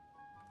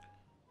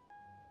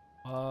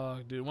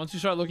 Dude, once you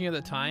start looking at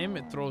the time,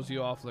 it throws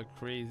you off like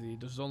crazy.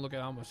 Just don't look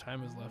at how much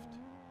time is left.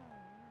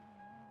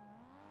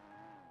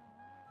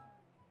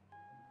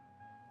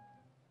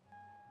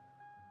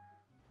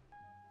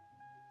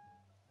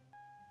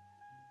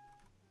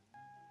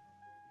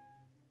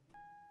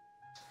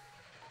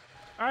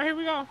 All right, here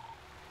we go.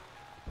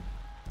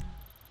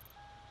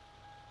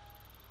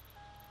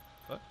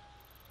 What?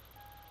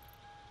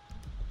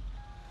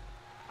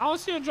 I don't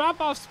see a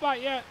drop-off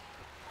spot yet.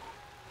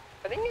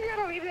 I think you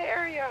gotta leave the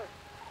area.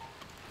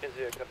 Is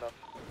it good enough?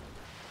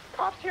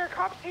 Cops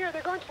here,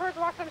 they're going towards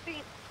Lost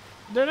MC.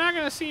 They're not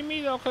gonna see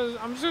me though, cause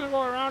I'm just gonna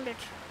go around it.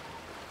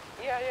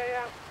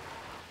 Yeah.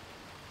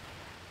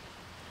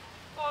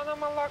 Oh no,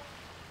 my luck.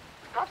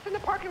 Cops in the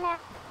parking lot.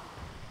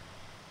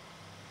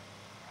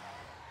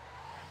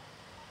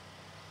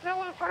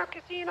 Still in front of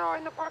casino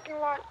in the parking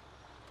lot.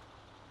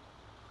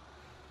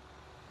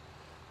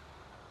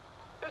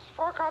 There's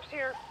 4 cops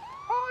here.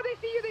 Oh, they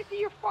see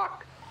you,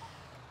 fuck.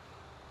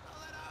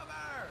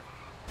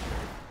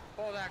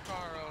 Pull that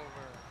car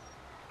over.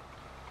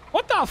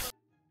 What the f?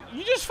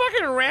 You just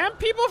fucking ram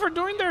people for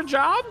doing their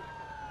job? Sorry,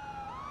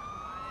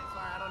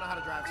 I don't know how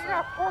to drive, You sir.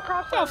 got 4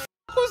 cops What on the f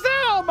was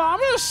that all about? I'm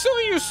gonna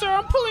sue you, sir.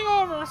 I'm pulling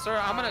over. Sir,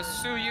 I'm gonna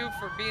sue you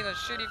for being a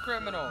shitty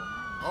criminal.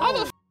 How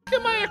the f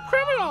am I a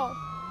criminal?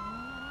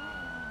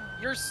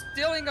 You're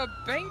stealing a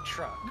bank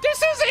truck.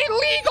 This is a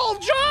legal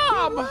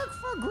job! You work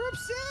for Group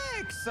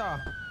 6!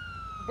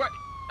 What?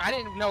 I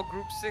didn't know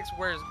Group 6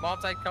 wears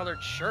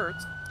multicolored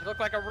shirts. You look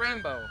like a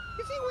rainbow.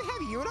 You think we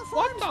have uniforms?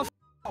 What the f?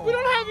 We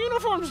don't have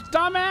uniforms,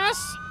 dumbass!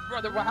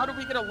 Brother, how did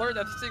we get alert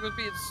that this thing was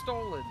being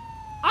stolen?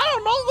 I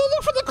don't know. Go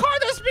look for the car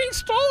that's being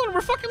stolen.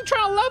 We're fucking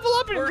trying to level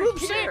up in We're Group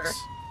here.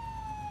 6.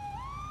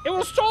 It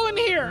was stolen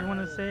here. You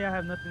want to say I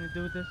have nothing to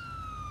do with this?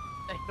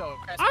 No,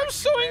 I'm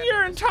suing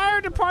your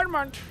entire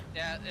department.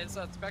 Yeah, it's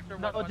Spectre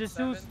No,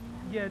 117.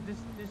 Yeah,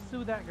 just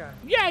sue that guy.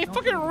 Yeah, he Don't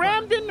fucking sue the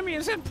rammed guy. into me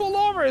and said pull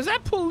over. Is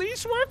that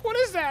police work? What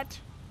is that?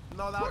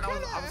 No, that was.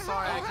 I'm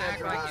sorry, I can't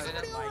Act like drive.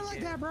 you didn't like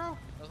it. that, bro.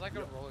 It was like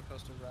a roller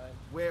coaster ride.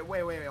 Wait, hold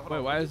Wait, on. why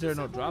What is did there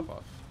you no say, drop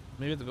off?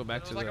 Maybe I have to go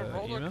back It to was like the a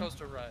roller email.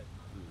 coaster ride.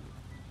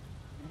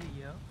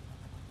 Yeah.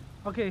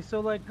 Okay, so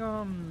like You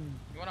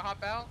wanna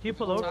hop out? Can you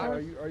pull over? Are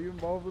you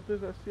involved with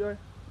this, STI?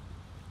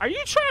 Are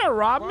you trying to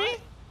rob me?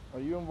 Are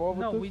you involved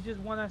No, with we this? just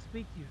want to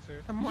speak to you, sir.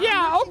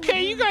 Yeah,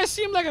 okay, you guys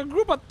seem like a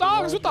group of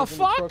thugs. What the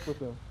fuck?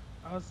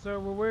 Sir,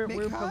 well, we're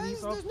police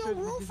Because officers. there's no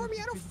room for me.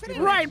 I don't fit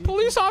in. Right,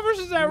 police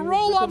officers that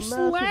roll up,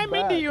 slam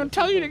into you, and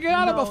tell you to get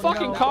out of a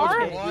fucking car?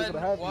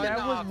 That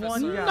was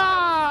one guy.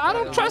 Nah, I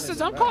don't trust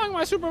this. I'm calling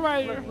my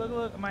supervisor.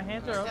 Look, my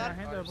hands are up. My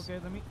hands are up. Okay,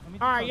 let me.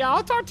 All right, yeah,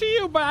 I'll talk to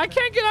you, but I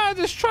can't get out of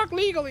this truck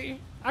legally.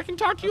 I can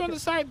talk to you on the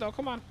side, though.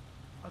 Come on.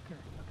 Okay.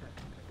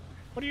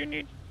 What do you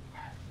need?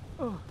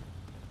 Oh,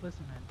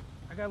 listen, man.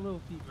 I got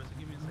little feet, bro. So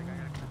give me a second. I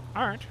gotta come.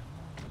 All right.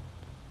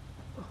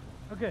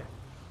 Okay.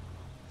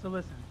 So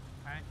listen.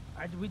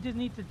 We just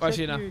need to I check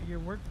see now. your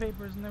work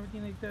papers and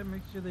everything like that.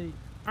 Make sure you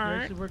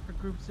Alright. actually work for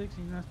Group 6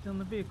 and you're not still in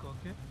the vehicle,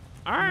 okay?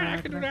 Alright, And,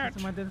 I can do I that. see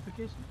some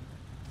identification?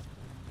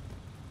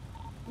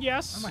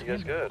 Yes. You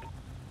guys good?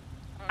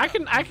 I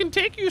can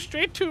take you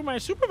straight to my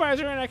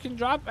supervisor and I can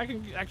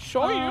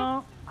show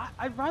you.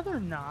 I'd rather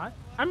not.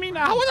 I mean,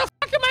 how the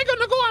fuck am I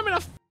gonna go? I'm in a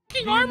fucking Do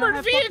you not armored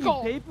have fucking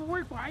vehicle.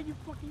 paperwork? Why are you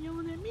fucking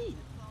yelling at me?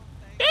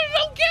 They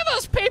don't give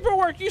us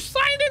paperwork. You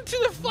signed into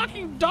the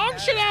fucking dog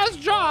shit ass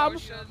job.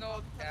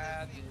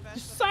 You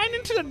signed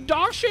into the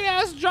dog shit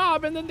ass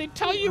job, and then they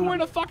tell you where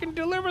to fucking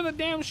deliver the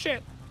damn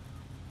shit.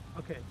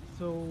 Okay,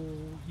 so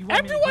you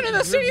want Everyone me in to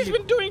the get your city's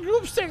vehicle? been doing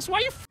Group 6. Why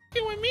are you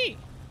fucking with me?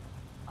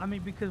 I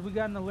mean, because we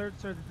got an alert,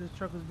 sir, that this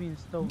truck was being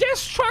stolen.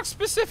 This truck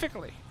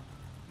specifically.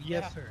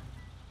 Yes, sir.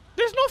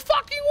 There's no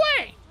fucking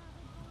way.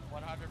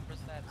 100%.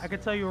 I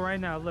can tell you right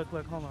now. Look,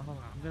 hold on.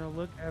 I'm gonna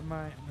look at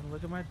my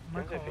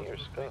calls.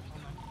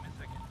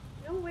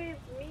 No way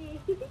it's me.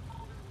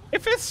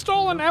 If it's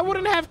stolen, I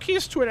wouldn't have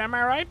keys to it. Am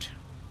I right?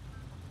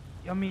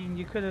 I mean,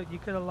 you could have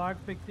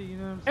lockpicked it, you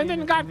know what I'm saying? And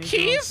then If got you made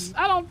your own keys? key.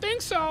 I don't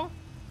think so.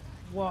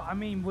 Well, I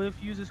mean, what if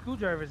you use a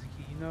screwdriver as a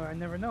key? You know, I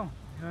never know.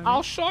 You know what I I'll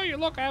mean? show you.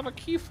 Look, I have a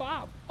key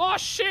fob. Oh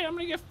shit! I'm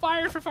gonna get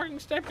fired for fucking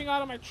stepping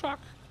out of my truck.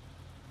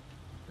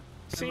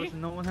 Hey, See?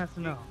 listen, no one has to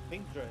know.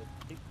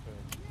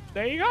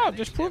 There you go.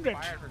 Just proved it.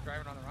 Fired for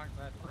driving on the wrong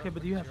side. Okay,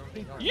 but do you have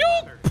paper? You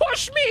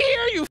pushed me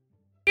here, you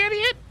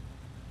idiot!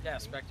 Yeah,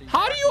 Spectre.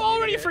 How do you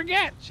already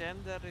forget?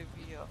 Gender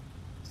reveal.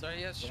 So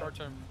he has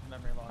short-term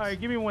memory loss. All right,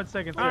 give me 1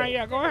 second. All right,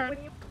 yeah, go ahead.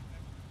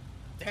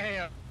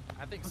 Damn.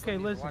 I think Okay, somebody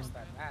listen. watched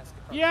that mask.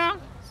 Yeah.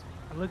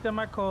 I looked at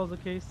my calls.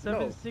 Okay,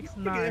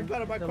 769.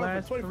 out of my The car for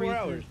last 24 three is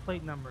hours. his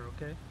plate number.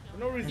 Okay. For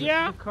no reason. And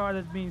Yeah. This is the car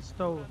that's being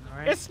stolen. All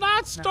right. It's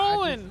not Now,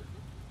 stolen.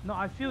 No,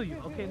 I feel you.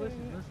 Okay,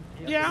 listen.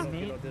 Yeah.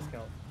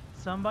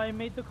 Somebody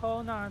made the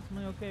call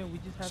anonymously. Okay, we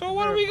just have So to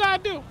what do we verify.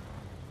 gotta do?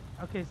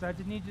 Okay, so I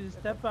just need you to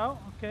step out.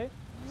 Okay.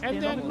 Stand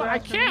And on the then I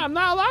glass for can't. me. I'm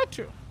not allowed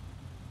to.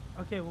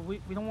 Okay, well, we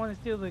don't want to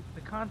steal the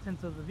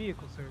contents of the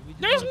vehicle, sir. We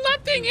just There's wanna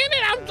keep nothing in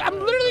it. I'm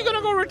literally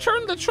gonna go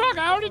return the truck.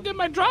 I already did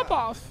my drop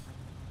off.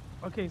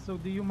 Okay, so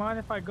do you mind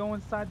if I go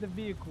inside the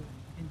vehicle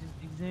and just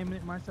examine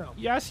it myself?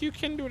 Yes, you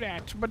can do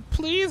that, but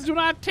please do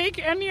not take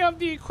any of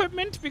the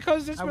equipment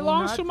because this I will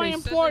belongs not to my take-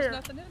 employer. There's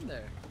nothing in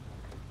there.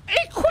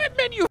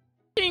 Equipment, you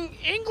f***ing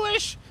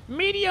English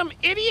medium Sir,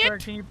 idiot.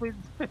 can you please?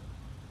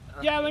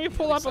 Yeah, let me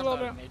pull up a little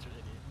bit.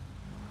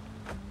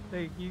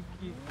 Thank you.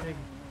 Thank you.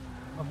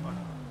 Oh, fuck.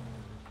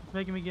 It's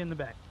making me get in the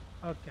back.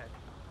 Okay.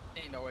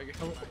 Ain't no way.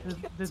 So,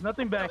 there's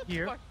nothing back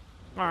here. All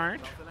right.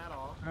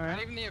 All Not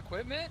right. even the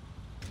equipment?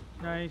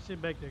 No, ain't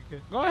shit back there.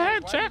 Good. Go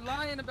ahead, Why check. are you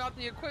lying about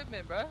the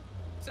equipment, bro?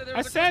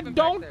 I said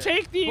don't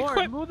take the Lord,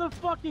 equipment. move the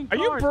fucking Are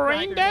you cars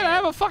brain back dead? there. I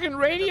have a fucking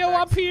radio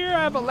up here.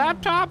 I have a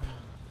laptop.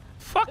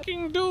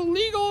 Fucking do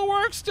legal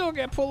work, still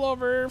get pulled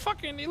over.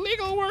 Fucking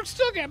illegal work,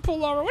 still get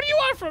pulled over. What do you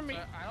want from me?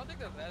 I don't think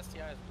the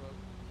STI is broke.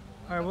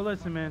 All right, well,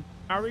 listen, man.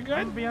 Are we I'm good?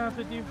 gonna be honest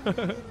with you.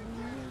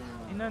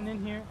 Ain't nothing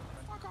in here.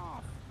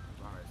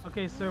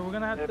 Okay, sir, we're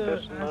gonna have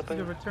to ask you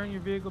to return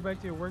your vehicle back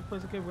to your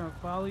workplace. Okay, we're gonna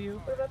follow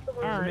you. All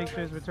To right. make sure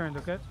it's returned.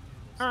 Okay.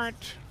 All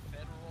right.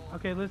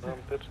 Okay, listen.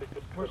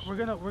 We're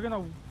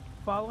gonna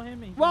follow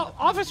him. And Well,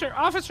 officer,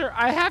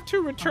 I have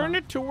to return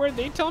it to where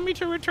they tell me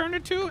to return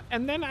it to,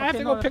 and then I have Okay,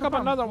 to no, go that's pick no up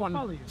problem. another We'll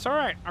follow one. you. It's all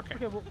right. Okay.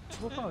 Okay,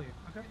 we'll follow you.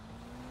 Okay.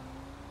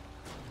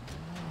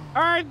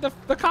 All right.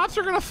 The cops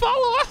are gonna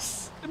follow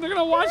us, and they're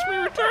gonna watch me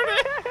return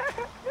it.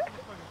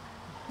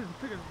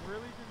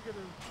 Really just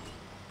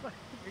gonna.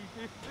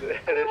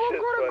 We'll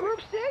go to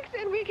Group 6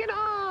 and we can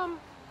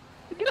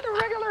get the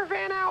regular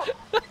van out.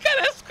 Look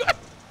at us go.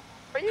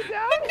 Are you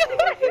down?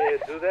 Yeah,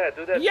 do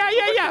that.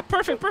 Yeah.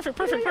 Perfect. Okay.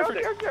 This is fucking Never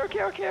doing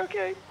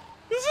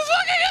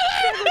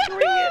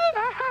it.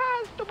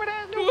 Stupid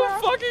ass Do new a girl.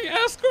 fucking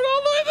escort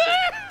all the way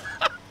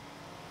there.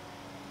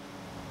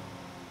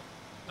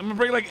 I'm gonna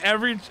bring like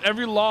every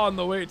law on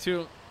the way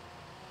too.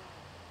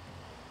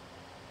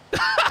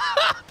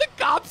 The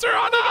cops are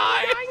on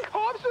high. 9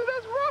 cops with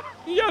us,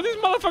 bro. Yeah, these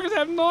motherfuckers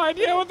have no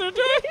idea what they're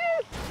doing.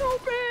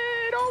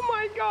 Stupid. Oh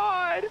my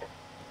god!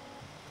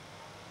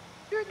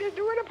 Dude, they're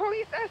doing a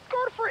police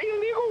escort for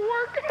illegal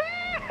work.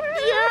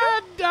 Yeah,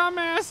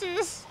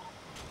 dumbasses.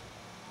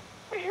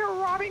 We're here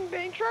robbing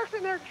bank trucks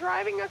and they're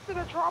driving us to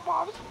the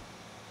drop-offs.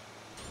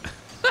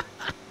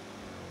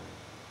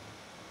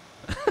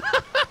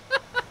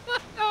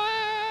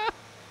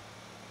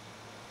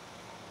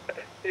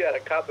 You got a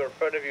cop in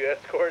front of you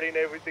escorting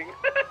everything.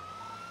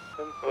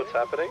 What's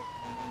happening?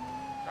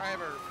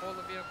 Driver, pull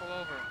the vehicle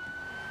over.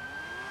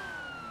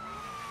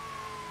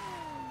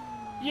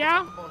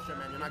 Yeah? Bullshit,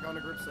 man. You're not going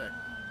to group 6.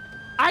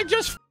 I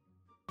just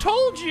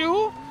told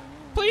you.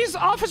 Please,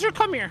 officer,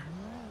 come here.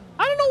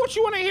 I don't know what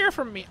you want to hear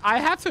from me. I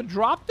have to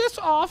drop this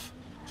off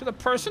to the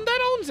person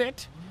that owns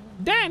it.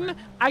 Then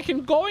I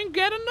can go and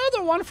get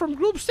another one from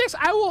group 6.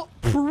 I will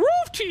prove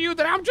to you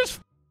that I'm just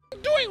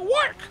doing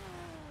work.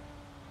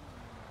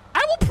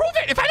 I will prove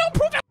it. If I don't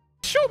prove it,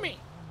 shoot me.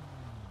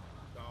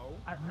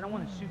 I don't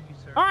want to shoot you,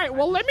 sir. All right,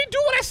 well, let me do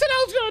what I said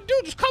I was going to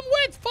do. Just come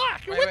with.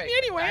 Fuck, you're with me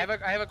anyway.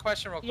 I have a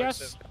question real quick.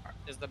 Yes.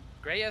 Is the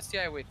gray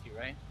STI with you,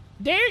 right?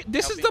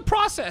 This is the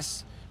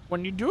process.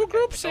 When you do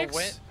group 6,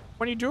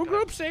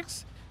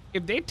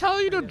 if they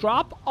tell you to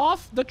drop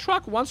off the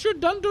truck, once you're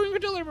done doing your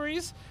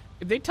deliveries,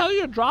 if they tell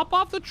you to drop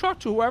off the truck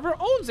to whoever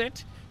owns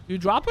it, you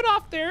drop it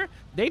off there,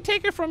 they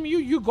take it from you,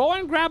 you go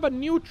and grab a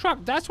new truck.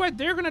 That's why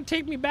they're going to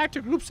take me back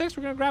to group 6.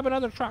 We're going to grab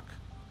another truck.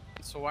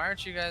 So why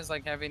aren't you guys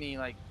like have any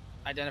like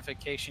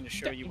identification to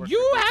show you work?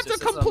 You have to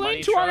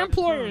complain to our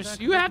employers.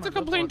 You have to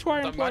complain to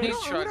our employers.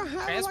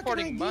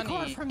 Transporting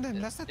money from them.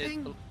 That's the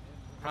thing.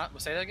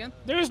 Say that again?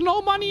 There's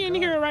no money in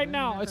here right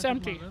now. It's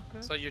empty.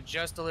 So you're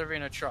just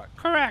delivering a truck?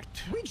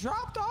 Correct. We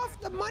dropped off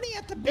the money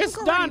at the bank It's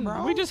already, done.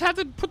 bro. We just have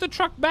to put the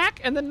truck back,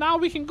 and then now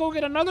we can go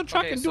get another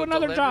truck and do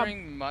another job.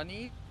 Delivering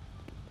money,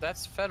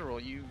 that's federal.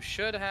 You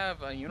should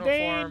have a uniform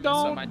They and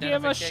some don't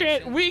give a shit.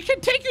 identification. We can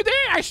take you there.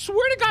 I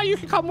swear to God, you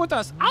can come with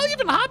us. I'll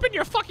even hop in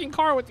your fucking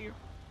car with you.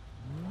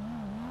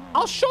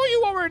 I'll show you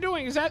what we're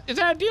doing. Is that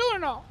a deal or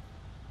no?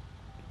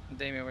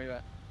 Damien, where you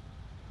at?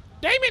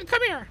 Damien,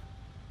 come here.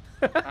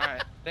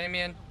 Alright,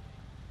 Damien.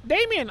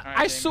 Damien, All right,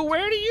 I Damien.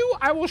 swear to you,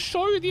 I will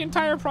show you the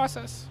entire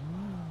process.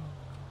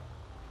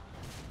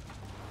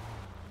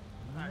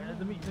 All right,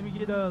 let me get who's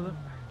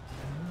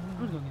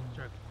gonna get the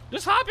truck?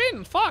 Just hop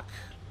in. Fuck.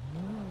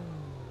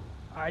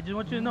 I just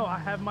want you to know I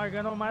have my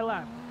gun on my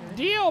lap. Okay?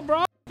 Deal, bro.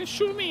 You can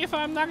shoot me if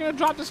I'm not gonna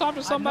drop this off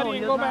to somebody I know,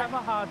 and he go does not back. have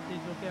a hostage,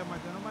 okay? I have my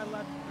gun on my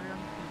lap. Very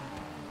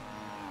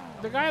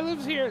understandable. The guy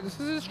lives here. This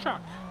is his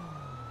truck.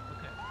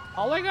 Okay.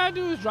 All I gotta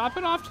do is drop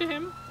it off to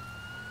him.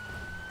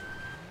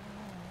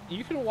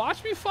 You can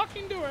watch me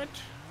fucking do it.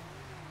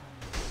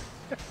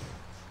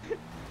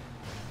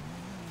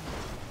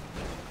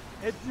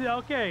 It's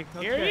okay.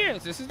 Here he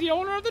is. This is the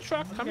owner of the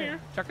truck. Come Okay. here.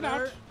 Check it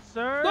out.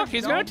 Sir, Look,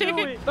 he's gonna don't take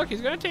do it. Look,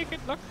 he's gonna take it.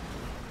 Look.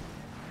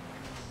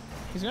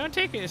 He's gonna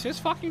take it. It's his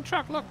fucking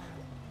truck. Look.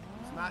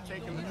 He's not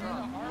taking the truck.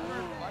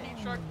 Armored money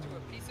truck to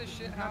a piece of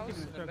shit house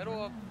in the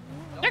middle of...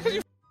 Yeah, because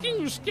you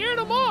fucking scared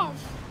him off.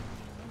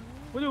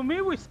 What do you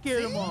mean we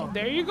scared him off?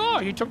 There you go.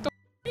 He took the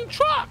fucking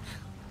truck.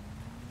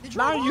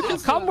 Now you can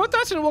come with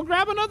us and we'll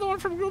grab another one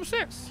from group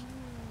 6.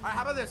 All right,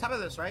 how about this? How about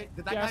this, right?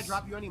 Did that guy Yes.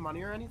 drop you any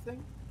money or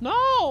anything?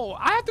 No,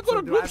 I have to go So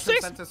to do I group have 6.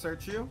 consent to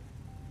search you?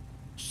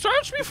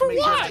 Search me Just for make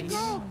sure what?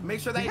 that make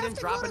sure that you didn't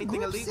drop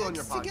anything illegal in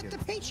your pocket. Get the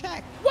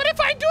paycheck. What if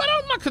I do it?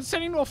 I'm not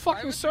consenting to a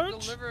fucking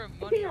search.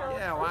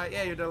 Yeah, why?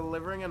 Yeah, you're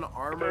delivering an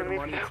armored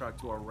money truck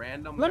to a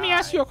random Let me guy.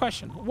 ask you a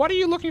question. What are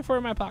you looking for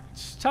in my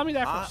pockets? Tell me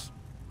that first.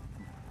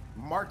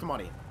 Marked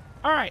money.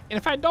 All right, and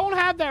if I don't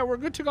have that, we're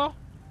good to go.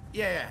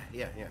 Yeah.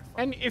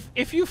 And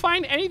if you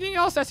find anything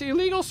else that's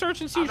illegal,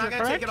 search and I'm seizure, not gonna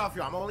correct? take it off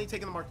you. I'm only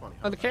taking the marked money.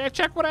 Okay,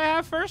 check what I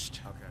have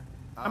first. Okay.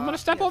 I'm gonna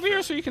step over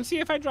here so you can see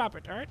if I drop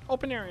it. All right,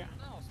 open area.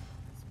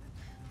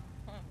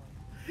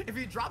 If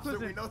he drops it,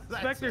 we know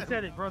that's Spectre him.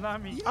 said it, bro,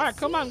 not me. All right,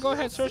 come on, go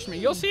ahead, search me.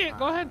 You'll see it.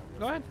 Go ahead,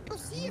 go ahead. Go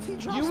see if he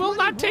drops You will money,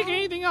 not take bro.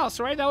 anything else,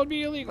 right? That would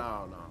be illegal.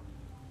 No.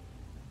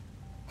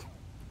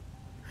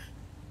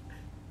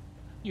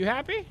 You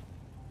happy?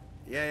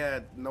 Yeah.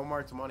 No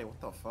marked money. What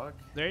the fuck?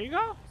 There you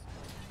go.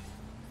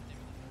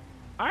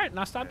 All right,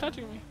 now stop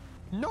touching me.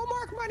 No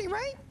mark money,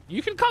 right?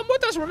 You can come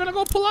with us. We're gonna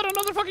go pull out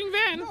another fucking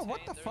van. No,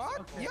 what the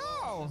fuck?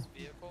 Yo!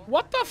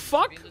 What the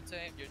fuck?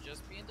 You're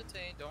just being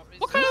detained. Don't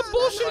What kind of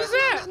bullshit is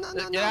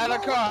that? Get out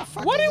of the car.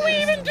 What did we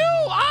even do?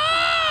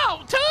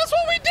 Oh! Tell us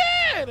what we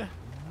did!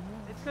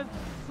 It's because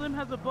Slim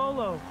has a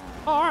bolo.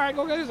 Oh, all right,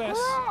 go get his ass.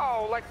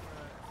 Bro, like,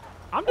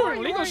 I'm where are doing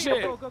you legal going?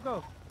 shit. Go, go,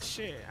 go.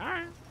 Shit, all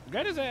right.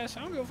 Get his ass.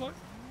 I don't give a fuck.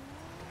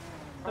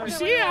 Okay, You wait,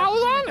 see, wait, I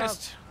was wait,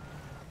 honest.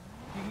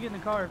 You can get in the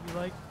car if you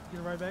like. Get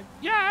it right back.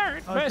 Yeah, all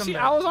right. Oh, But come see,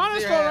 back. I was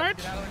honest, though, right?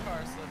 Get out of the car,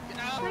 Slim. Get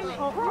out of the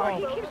Oh, bro, oh.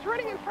 he keeps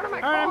running in front of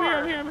my All right,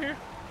 car. I'm here.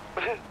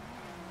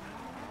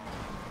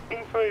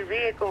 Info y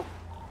vehicle.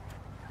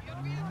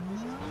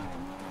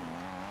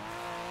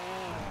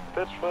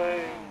 That's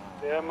fine.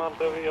 Yeah, I'm on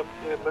the way up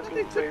here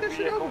looking for a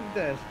vehicle.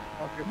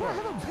 Bro, I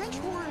have a bench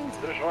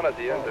warrant. There's one at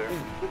the end there.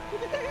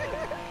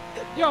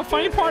 Yo,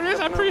 funny part is,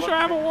 I'm pretty sure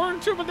I have a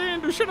warrant too, but they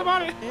didn't do shit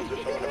about it.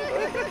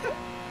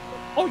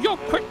 Oh, yo,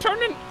 quick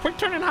turn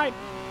and hide.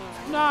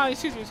 No, he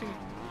sees me.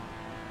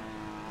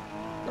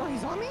 Oh,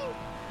 he's on me?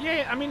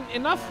 Yeah, I mean,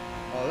 enough.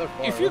 Oh, they're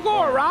far. If you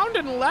go around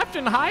and left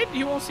and hide,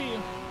 he won't see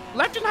you.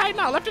 Left and hide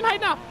now.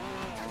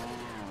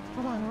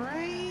 Hold on,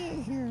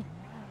 right here.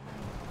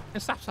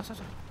 And stop.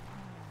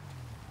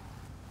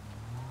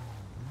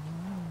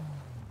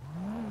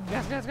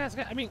 Gas.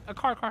 I mean, a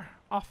car.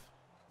 Off.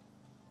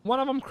 One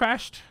of them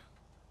crashed.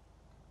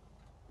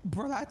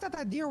 Bro, I thought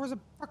that deer was a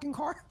fucking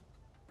car.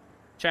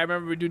 Chat,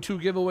 remember we do 2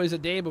 giveaways a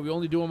day, but we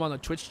only do them on the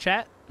Twitch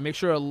chat. Make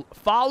sure to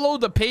follow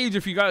the page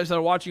if you guys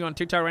are watching on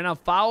TikTok right now.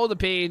 Follow the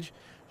page.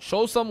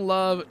 Show some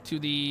love to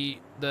the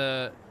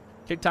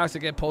TikToks that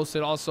get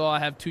posted. Also, I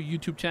have 2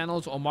 YouTube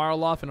channels,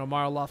 Omareloff and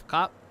Omareloff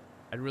Cop.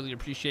 I'd really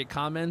appreciate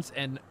comments.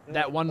 And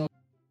that one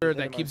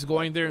that keeps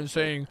going there and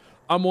saying,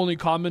 I'm only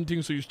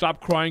commenting, so you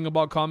stop crying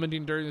about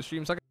commenting during the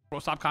stream. It's like, bro,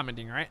 stop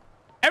commenting, all right?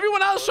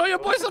 Everyone else, show your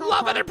boys some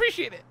love. I'd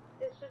appreciate it.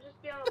 It should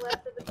just be on the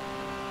left of the...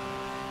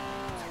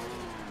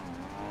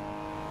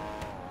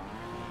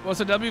 What's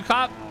a W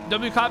cop?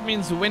 W cop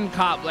means win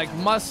cop, like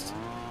must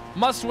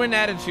win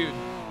attitude.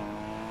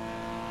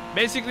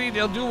 Basically,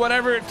 they'll do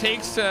whatever it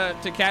takes to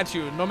catch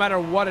you, no matter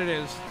what it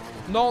is.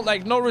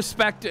 No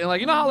respect. Like,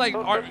 you know how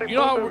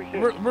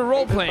we're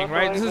role playing,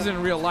 right? This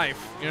isn't real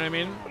life. You know what I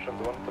mean?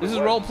 This is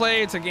role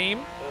play. It's a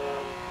game.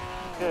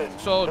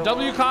 So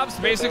W cops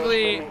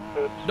basically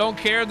don't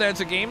care that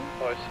it's a game.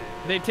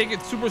 They take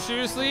it super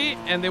seriously,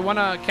 and they want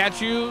to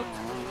catch you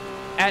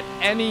at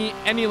any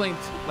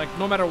length, like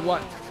no matter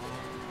what.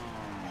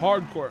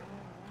 Hardcore.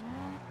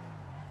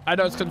 I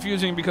know it's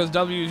confusing because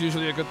W is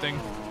usually a good thing.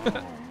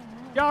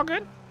 Y'all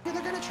good? Yeah,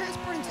 they're gonna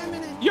transport in 10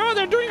 minutes. Yo,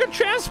 they're doing a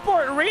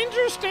transport.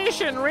 Ranger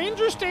station.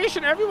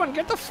 Everyone,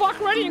 get the fuck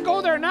ready and go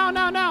there now.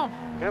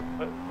 Yep,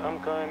 I'm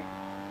going.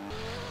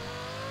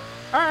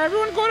 All right,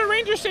 everyone, go to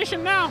Ranger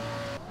station now.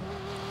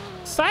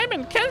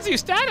 Simon, Kenzie,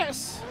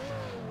 status.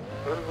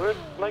 We're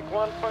like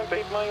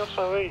 1.8 miles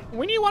away.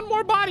 We need one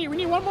more body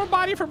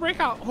for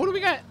breakout. Who do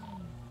we get?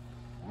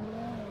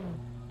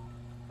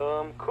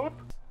 Coop?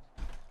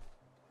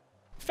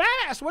 Fat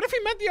ass, what if he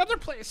meant the other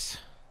place?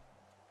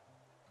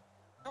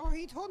 Oh,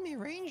 he told me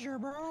Ranger,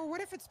 bro. What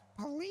if it's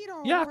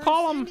Polito? Yeah, or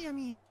call him. Sandy, I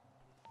mean.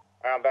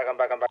 Alright, I'm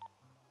back.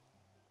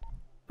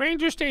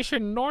 Ranger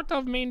station, north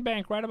of Main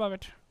Bank, right above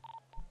it.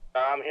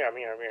 I'm here.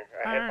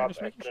 I hit pop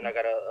just and I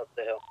gotta up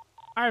the hill.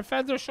 Alright,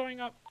 feds are showing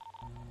up.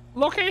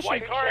 Location.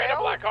 White car and a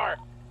black car.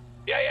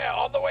 Yeah,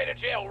 on the way to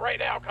jail right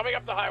now, coming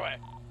up the highway.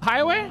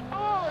 Highway?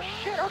 Oh,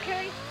 shit,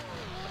 okay.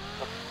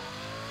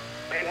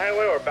 Main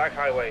highway or back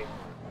highway?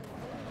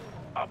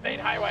 Main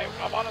highway.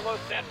 I'm on Los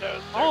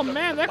Santos. Oh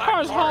man, that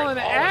car's hauling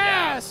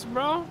ass,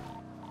 bro.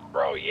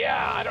 Bro,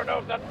 yeah, I don't know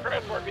if that's a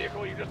transport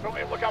vehicle. You just told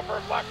me to look out for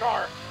a black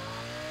car.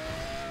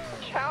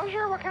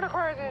 Challenger? What kind of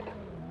car is it?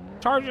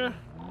 Charger.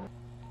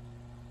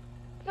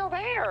 Still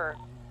there.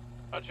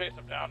 I'll chase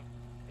him down.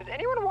 Is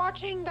anyone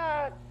watching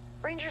the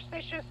Ranger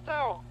station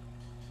still?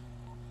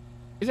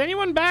 Is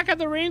anyone back at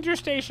the Ranger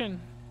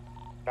station?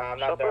 No, I'm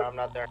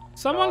not there.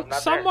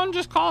 Someone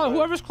just call it.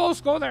 Whoever's close,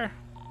 go there.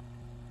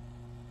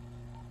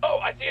 Oh,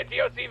 I see a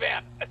DOC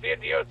van.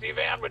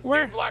 With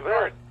Where? 2 black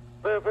cars.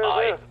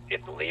 Where?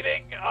 It's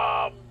leaving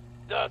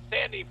the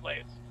Sandy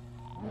place.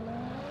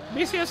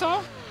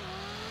 BCSO?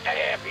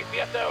 Yeah,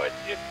 BCSO.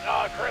 It's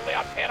currently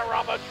on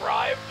Panorama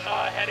Drive,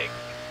 heading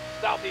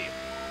southeast.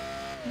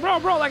 Bro,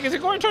 like, is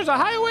it going towards the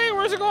highway?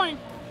 Where is it going?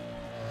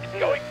 It's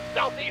going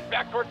southeast,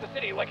 back towards the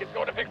city, like it's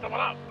going to pick someone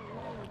up.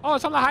 Oh,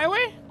 it's on the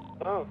highway?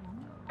 Oh.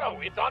 No,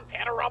 it's on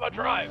Panorama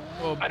Drive.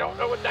 Oh. I don't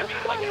know what that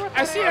means. Like,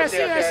 I see it.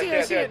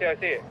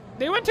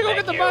 They went to go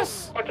get the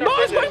bus. No,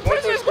 it's going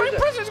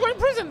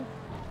prison.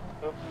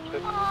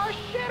 Oh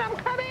shit, I'm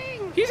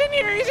coming! He's in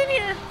here. He's in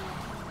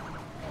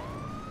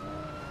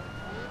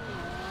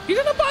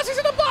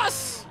the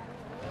bus.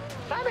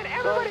 Simon,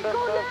 everybody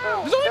go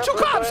down! There's only 2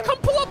 cops. Come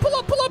pull up.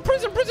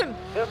 Prison.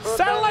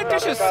 Satellite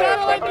dishes.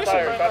 Got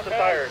the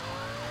tires.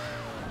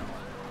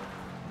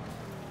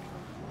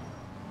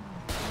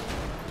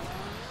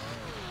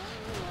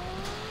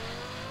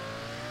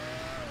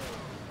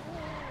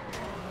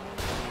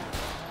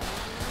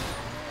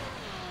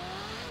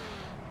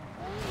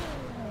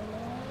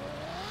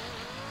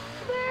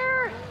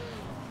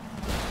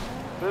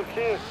 Look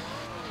here.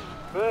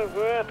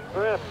 Where?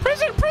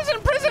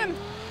 Prison.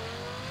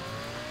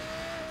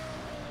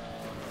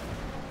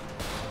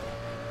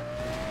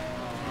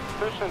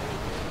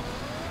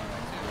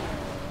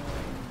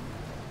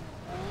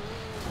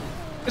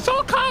 It's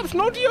all cops.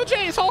 No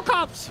DOJ. It's all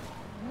cops.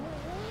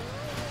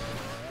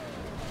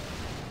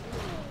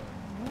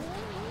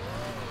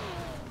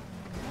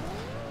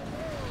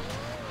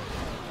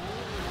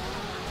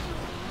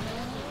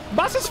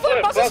 Buses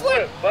flip.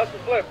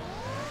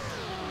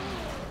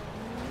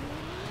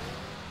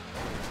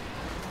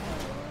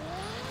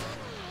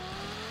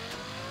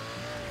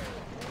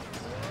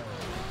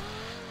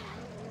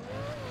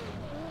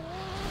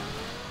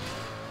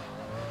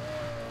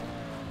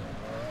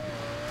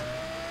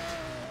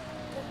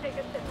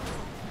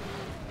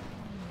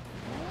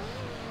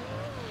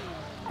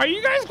 Are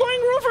you guys going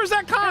roof or is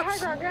that cops?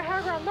 Get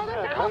high ground. No,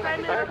 that's Come, high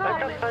I got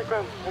high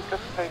ground. I got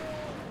high.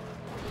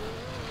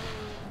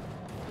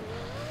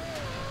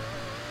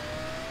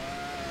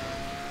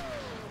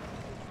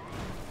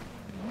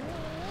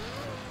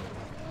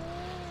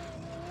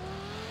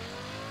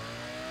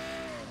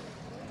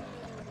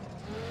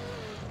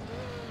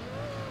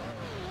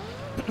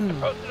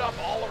 Posted up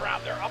all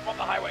around there, up on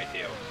the highway too.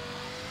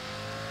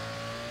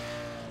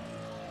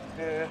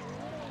 Yeah.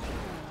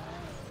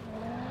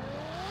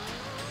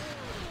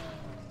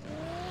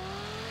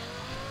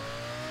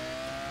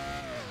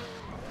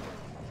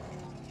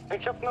 I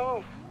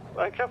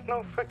have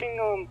no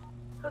freaking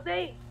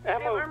Jose,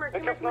 ammo. I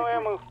have no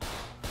ammo.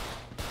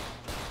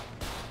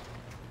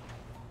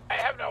 I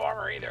have no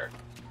armor either.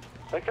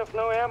 I have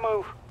no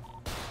ammo.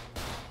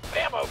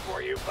 Ammo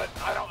for you, but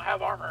I don't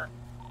have armor.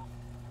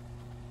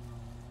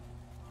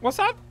 What's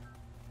up?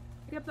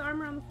 Pick up the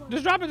armor on the floor.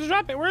 Just drop it, just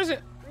drop it. Where is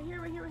it? Right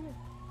here, right here, right here.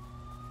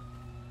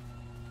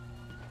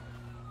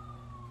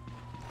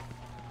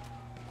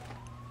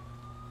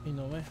 Ain't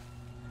no way.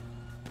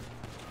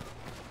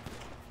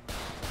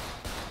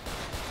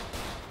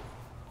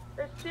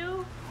 There's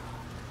two.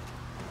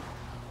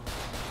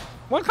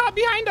 One cop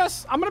behind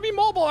us. I'm gonna be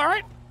mobile,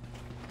 alright?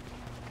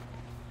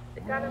 I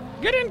got him.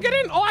 Get in, get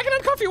in. Oh, I can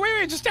uncuff you.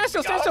 Wait, just stand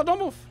still, don't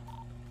move.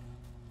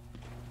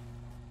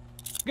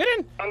 Get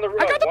in. On the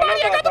road. I got the body,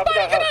 get out.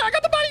 I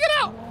got the body, get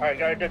out. Alright,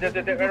 guys,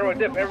 dip. Everyone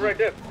dip.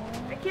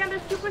 I can't,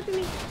 there's two pushing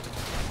me.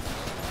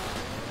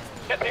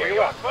 Get there,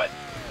 you on foot.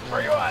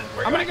 Where you on?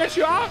 I'm gonna get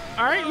you out.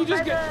 Alright, you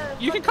just get,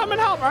 you can come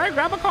and help, alright?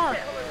 Grab a car.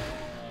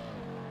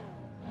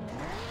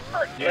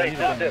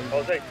 Yeah, dip.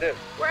 Jose, dip.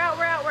 We're out.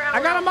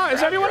 I got him out.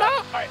 Is everyone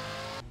out? Alright.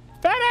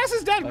 Fat ass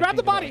is dead. Grab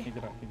the body.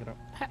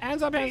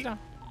 Hands up, hands down.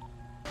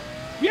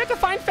 We have to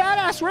find fat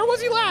ass. Where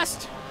was he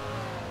last?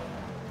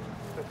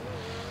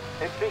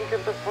 I think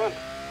in the front.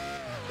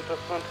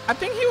 I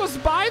think he was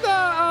by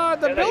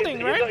the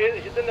building,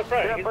 right? He's in the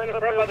front. Yeah, He's in the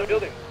front by the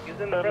building. He's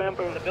in the front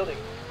of the building.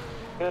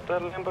 Yeah,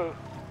 that Lambo.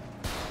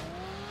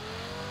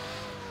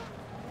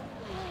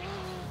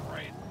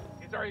 Right.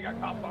 He's already got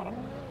cops on him.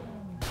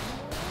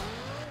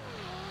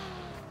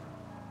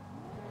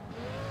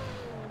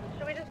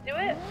 Should we just do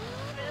it?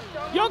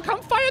 Yo,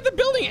 come fire the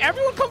building.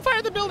 Everyone come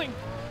fire the building.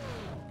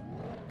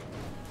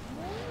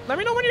 Let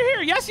me know when you're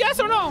here. Yes, yes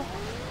or no?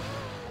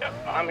 Yep,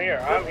 I'm here.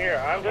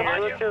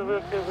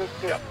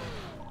 Yep.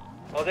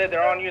 Jose,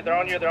 they're on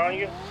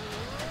you.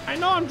 I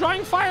know, I'm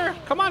drawing fire.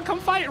 Come on, come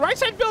fight. Right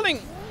side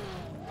building.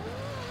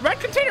 Red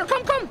container,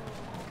 come.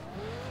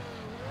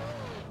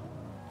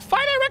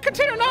 Fight at red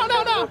container. No.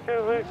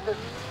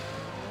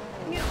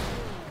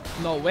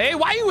 No way.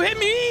 Why you hit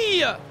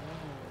me?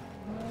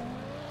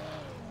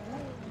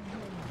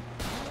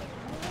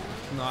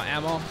 No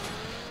ammo.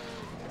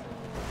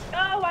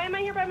 Oh, why am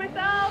I here by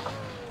myself?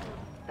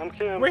 I'm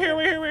kidding. We're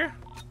here.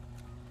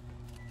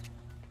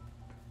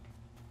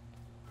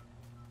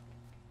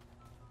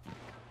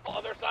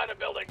 Other side of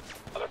building.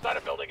 Other side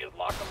of building is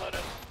locked and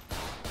loaded.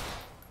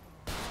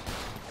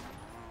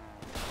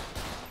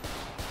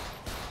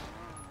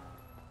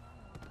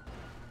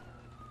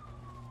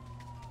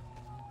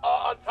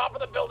 On top of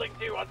the building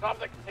too. On top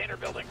of the container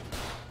building.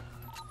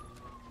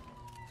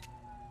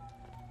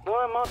 No,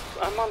 I'm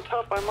on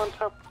top.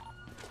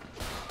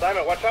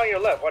 Simon, watch on your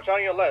left.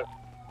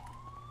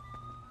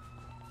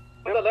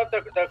 On the left,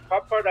 the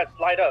cop car that's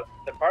light up.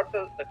 The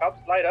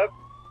cops light up.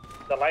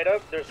 The light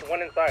up. There's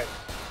one inside.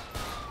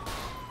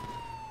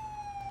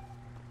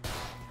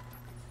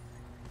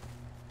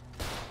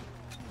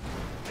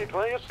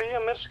 Why you see a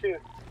miscue?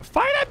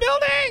 Fire that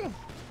building!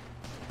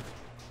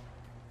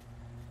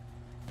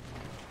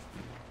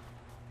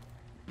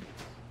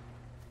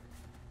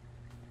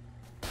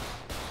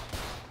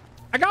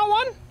 I got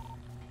one.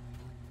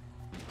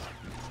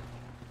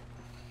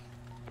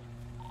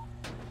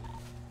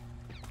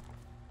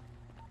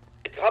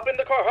 Hop in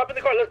the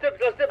car. Let's dip.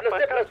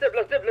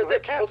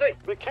 Jose.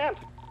 We can't.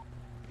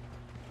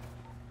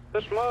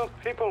 There's more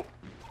people.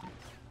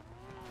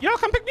 Yo,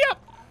 come pick me up.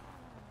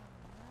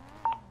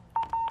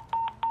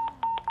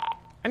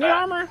 I need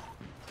armor.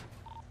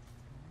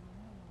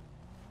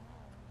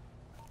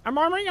 I'm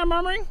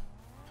armoring.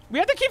 We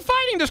have to keep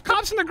fighting. There's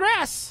cops in the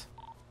grass.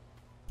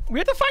 We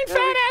have to find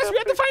fat ass. We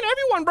have to find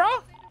everyone,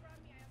 bro.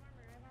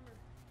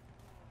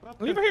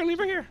 Leave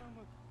her here.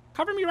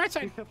 Cover me right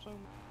side.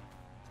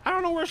 I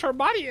don't know where her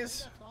body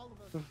is.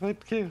 Right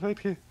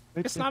here.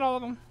 It's not all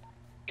of them.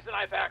 He's an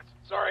IFAX.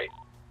 Sorry.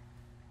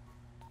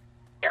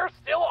 They're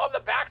still on the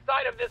back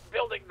side of this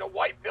building, the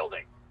white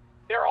building.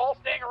 They're all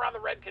staying around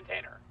the red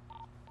container.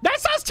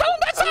 That's us. Tell them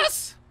that's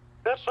us.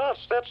 That's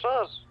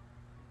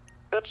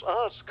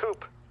us,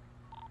 Coop.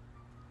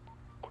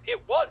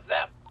 It was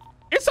them.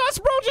 It's us,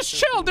 bro. Just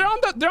chill. They're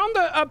on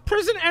the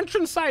prison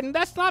entrance side, and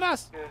that's not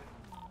us. Yeah.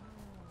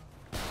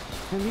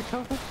 Can you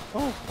cover?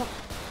 Oh, fuck.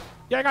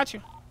 Yeah, I got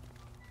you.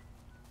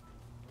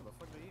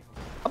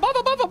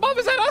 Above.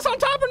 Is that us on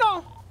top or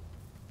no?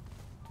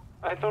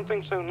 I don't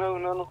think so.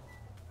 No.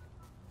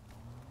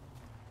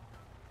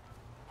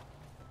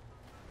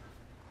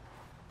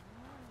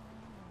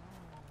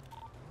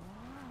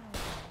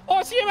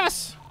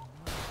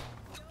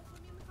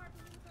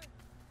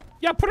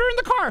 Yeah, put her in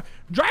the car.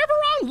 Drive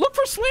around. Look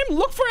for Slim.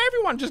 Look for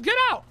everyone. Just get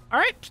out. All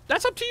right?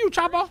 That's up to you,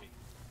 Chapo.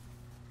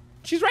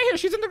 She's right here.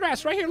 She's in the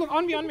grass. Right here. Look,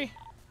 on me, on me.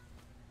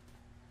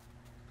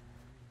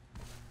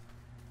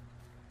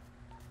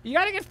 You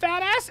gotta get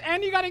fat ass,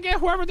 and you gotta get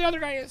whoever the other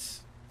guy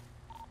is.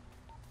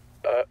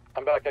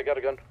 I'm back. I got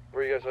a gun.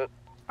 Where are you guys at?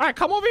 All right,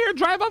 come over here.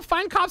 Drive up.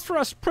 Find cops for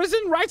us.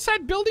 Prison, right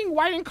side building,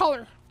 white in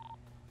color.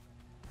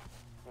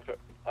 Okay.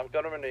 I'm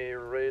got him in a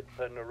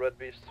red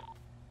beast.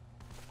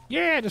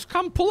 Yeah, just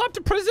come pull up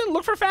to prison.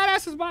 Look for fat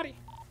ass's body.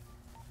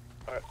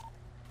 All right.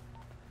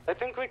 I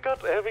think we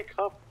got every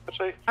cop.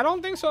 I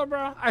don't think so,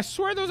 bro. I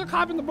swear there's a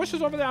cop in the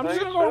bushes over there. I'm just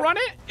gonna go run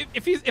it.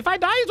 If I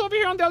die, he's over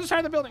here on the other side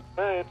of the building.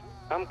 Right.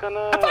 I'm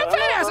gonna. I found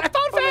fat ass. I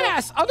found fat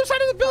ass. Other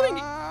side of the building.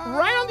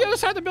 Right on the other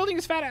side of the building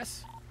is fat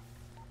ass.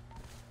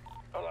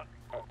 Hold on.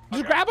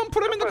 Just grab him,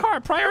 put him in the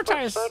car.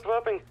 Prioritize. Start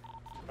dropping.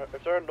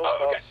 If there are no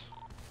cops,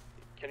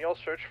 can you all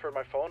search for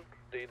my phone?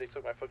 They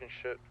took my fucking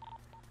shit.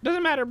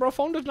 Doesn't matter, bro.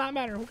 Phone does not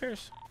matter. Who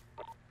cares?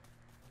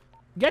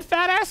 Get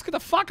fat ass. Get the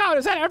fuck out.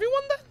 Is that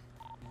everyone then?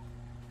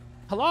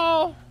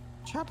 Hello?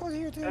 Chapo's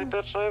here too. I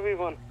touched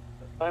everyone.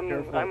 I'm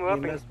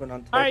rapping.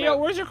 Alright, yo,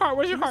 where's your car?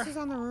 Where's your car? This is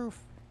on the roof.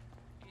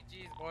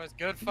 GG's, boys.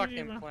 Good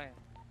fucking plan.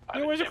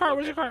 Yo, where's your car?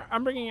 Where's your car?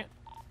 I'm bringing it.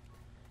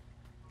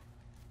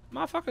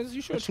 Motherfuckers,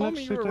 you should have told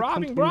me you were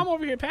robbing. Bro, I'm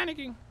over here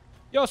panicking.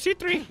 Yo,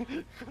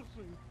 C3.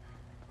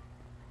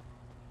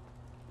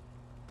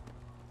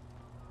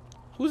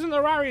 Who's in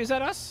the Rari? Is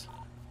that us?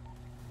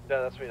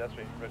 Yeah, that's me. That's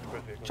me. Red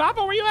vehicle.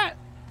 Chopper, where you at?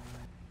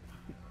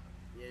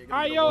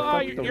 Alright, yo,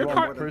 your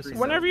car.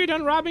 Whenever you're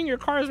done robbing, your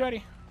car is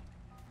ready.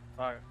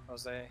 Fuck,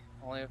 Jose.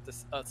 Only if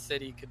this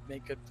city could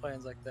make good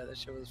plans like that. That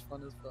shit was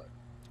fun as fuck.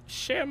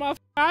 Shit, motherfucker.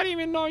 I didn't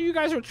even know you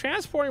guys were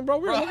transporting, bro.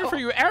 We were looking for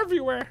you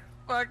everywhere.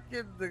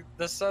 Fucking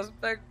the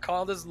suspect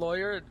called his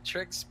lawyer and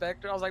tricked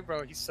Spectre. I was like,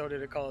 bro, he so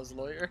didn't call his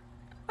lawyer.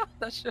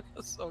 That shit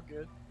was so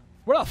good.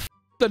 Where the f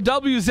the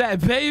W's at,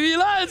 baby?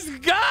 Let's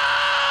go!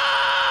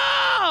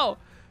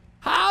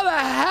 How the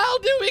hell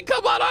did we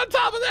come out on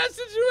top of that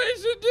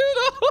situation, dude?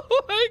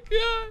 Oh my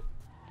god.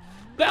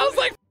 That was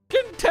like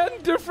fucking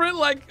 10 different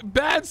like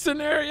bad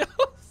scenarios.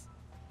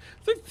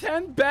 It's like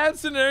 10 bad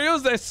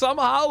scenarios that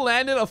somehow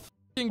landed a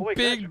fucking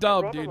big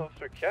dub, dude.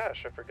 For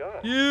cash, I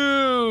forgot.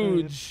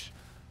 Huge.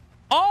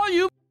 All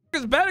you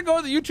f***ers better go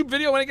to the YouTube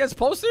video when it gets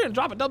posted and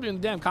drop a W in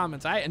the damn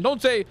comments, alright? And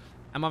don't say,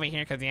 I'm over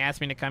here because he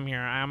asked me to come here.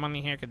 I'm only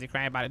here because he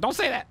cried about it. Don't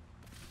say that.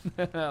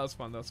 That was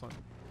fun. That was fun.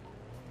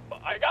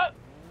 I got.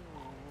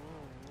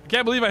 I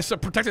can't believe I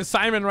protected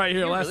Simon right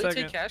here last really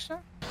second. Take cash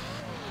now?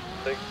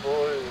 Thanks,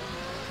 boys.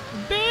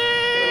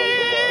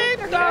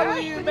 Big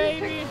W,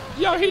 baby.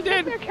 Yo, he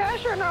did. Is there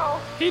cash or no?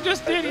 He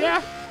just did,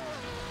 yeah.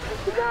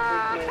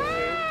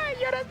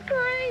 Yeah, that's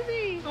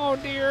crazy. Oh,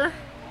 dear.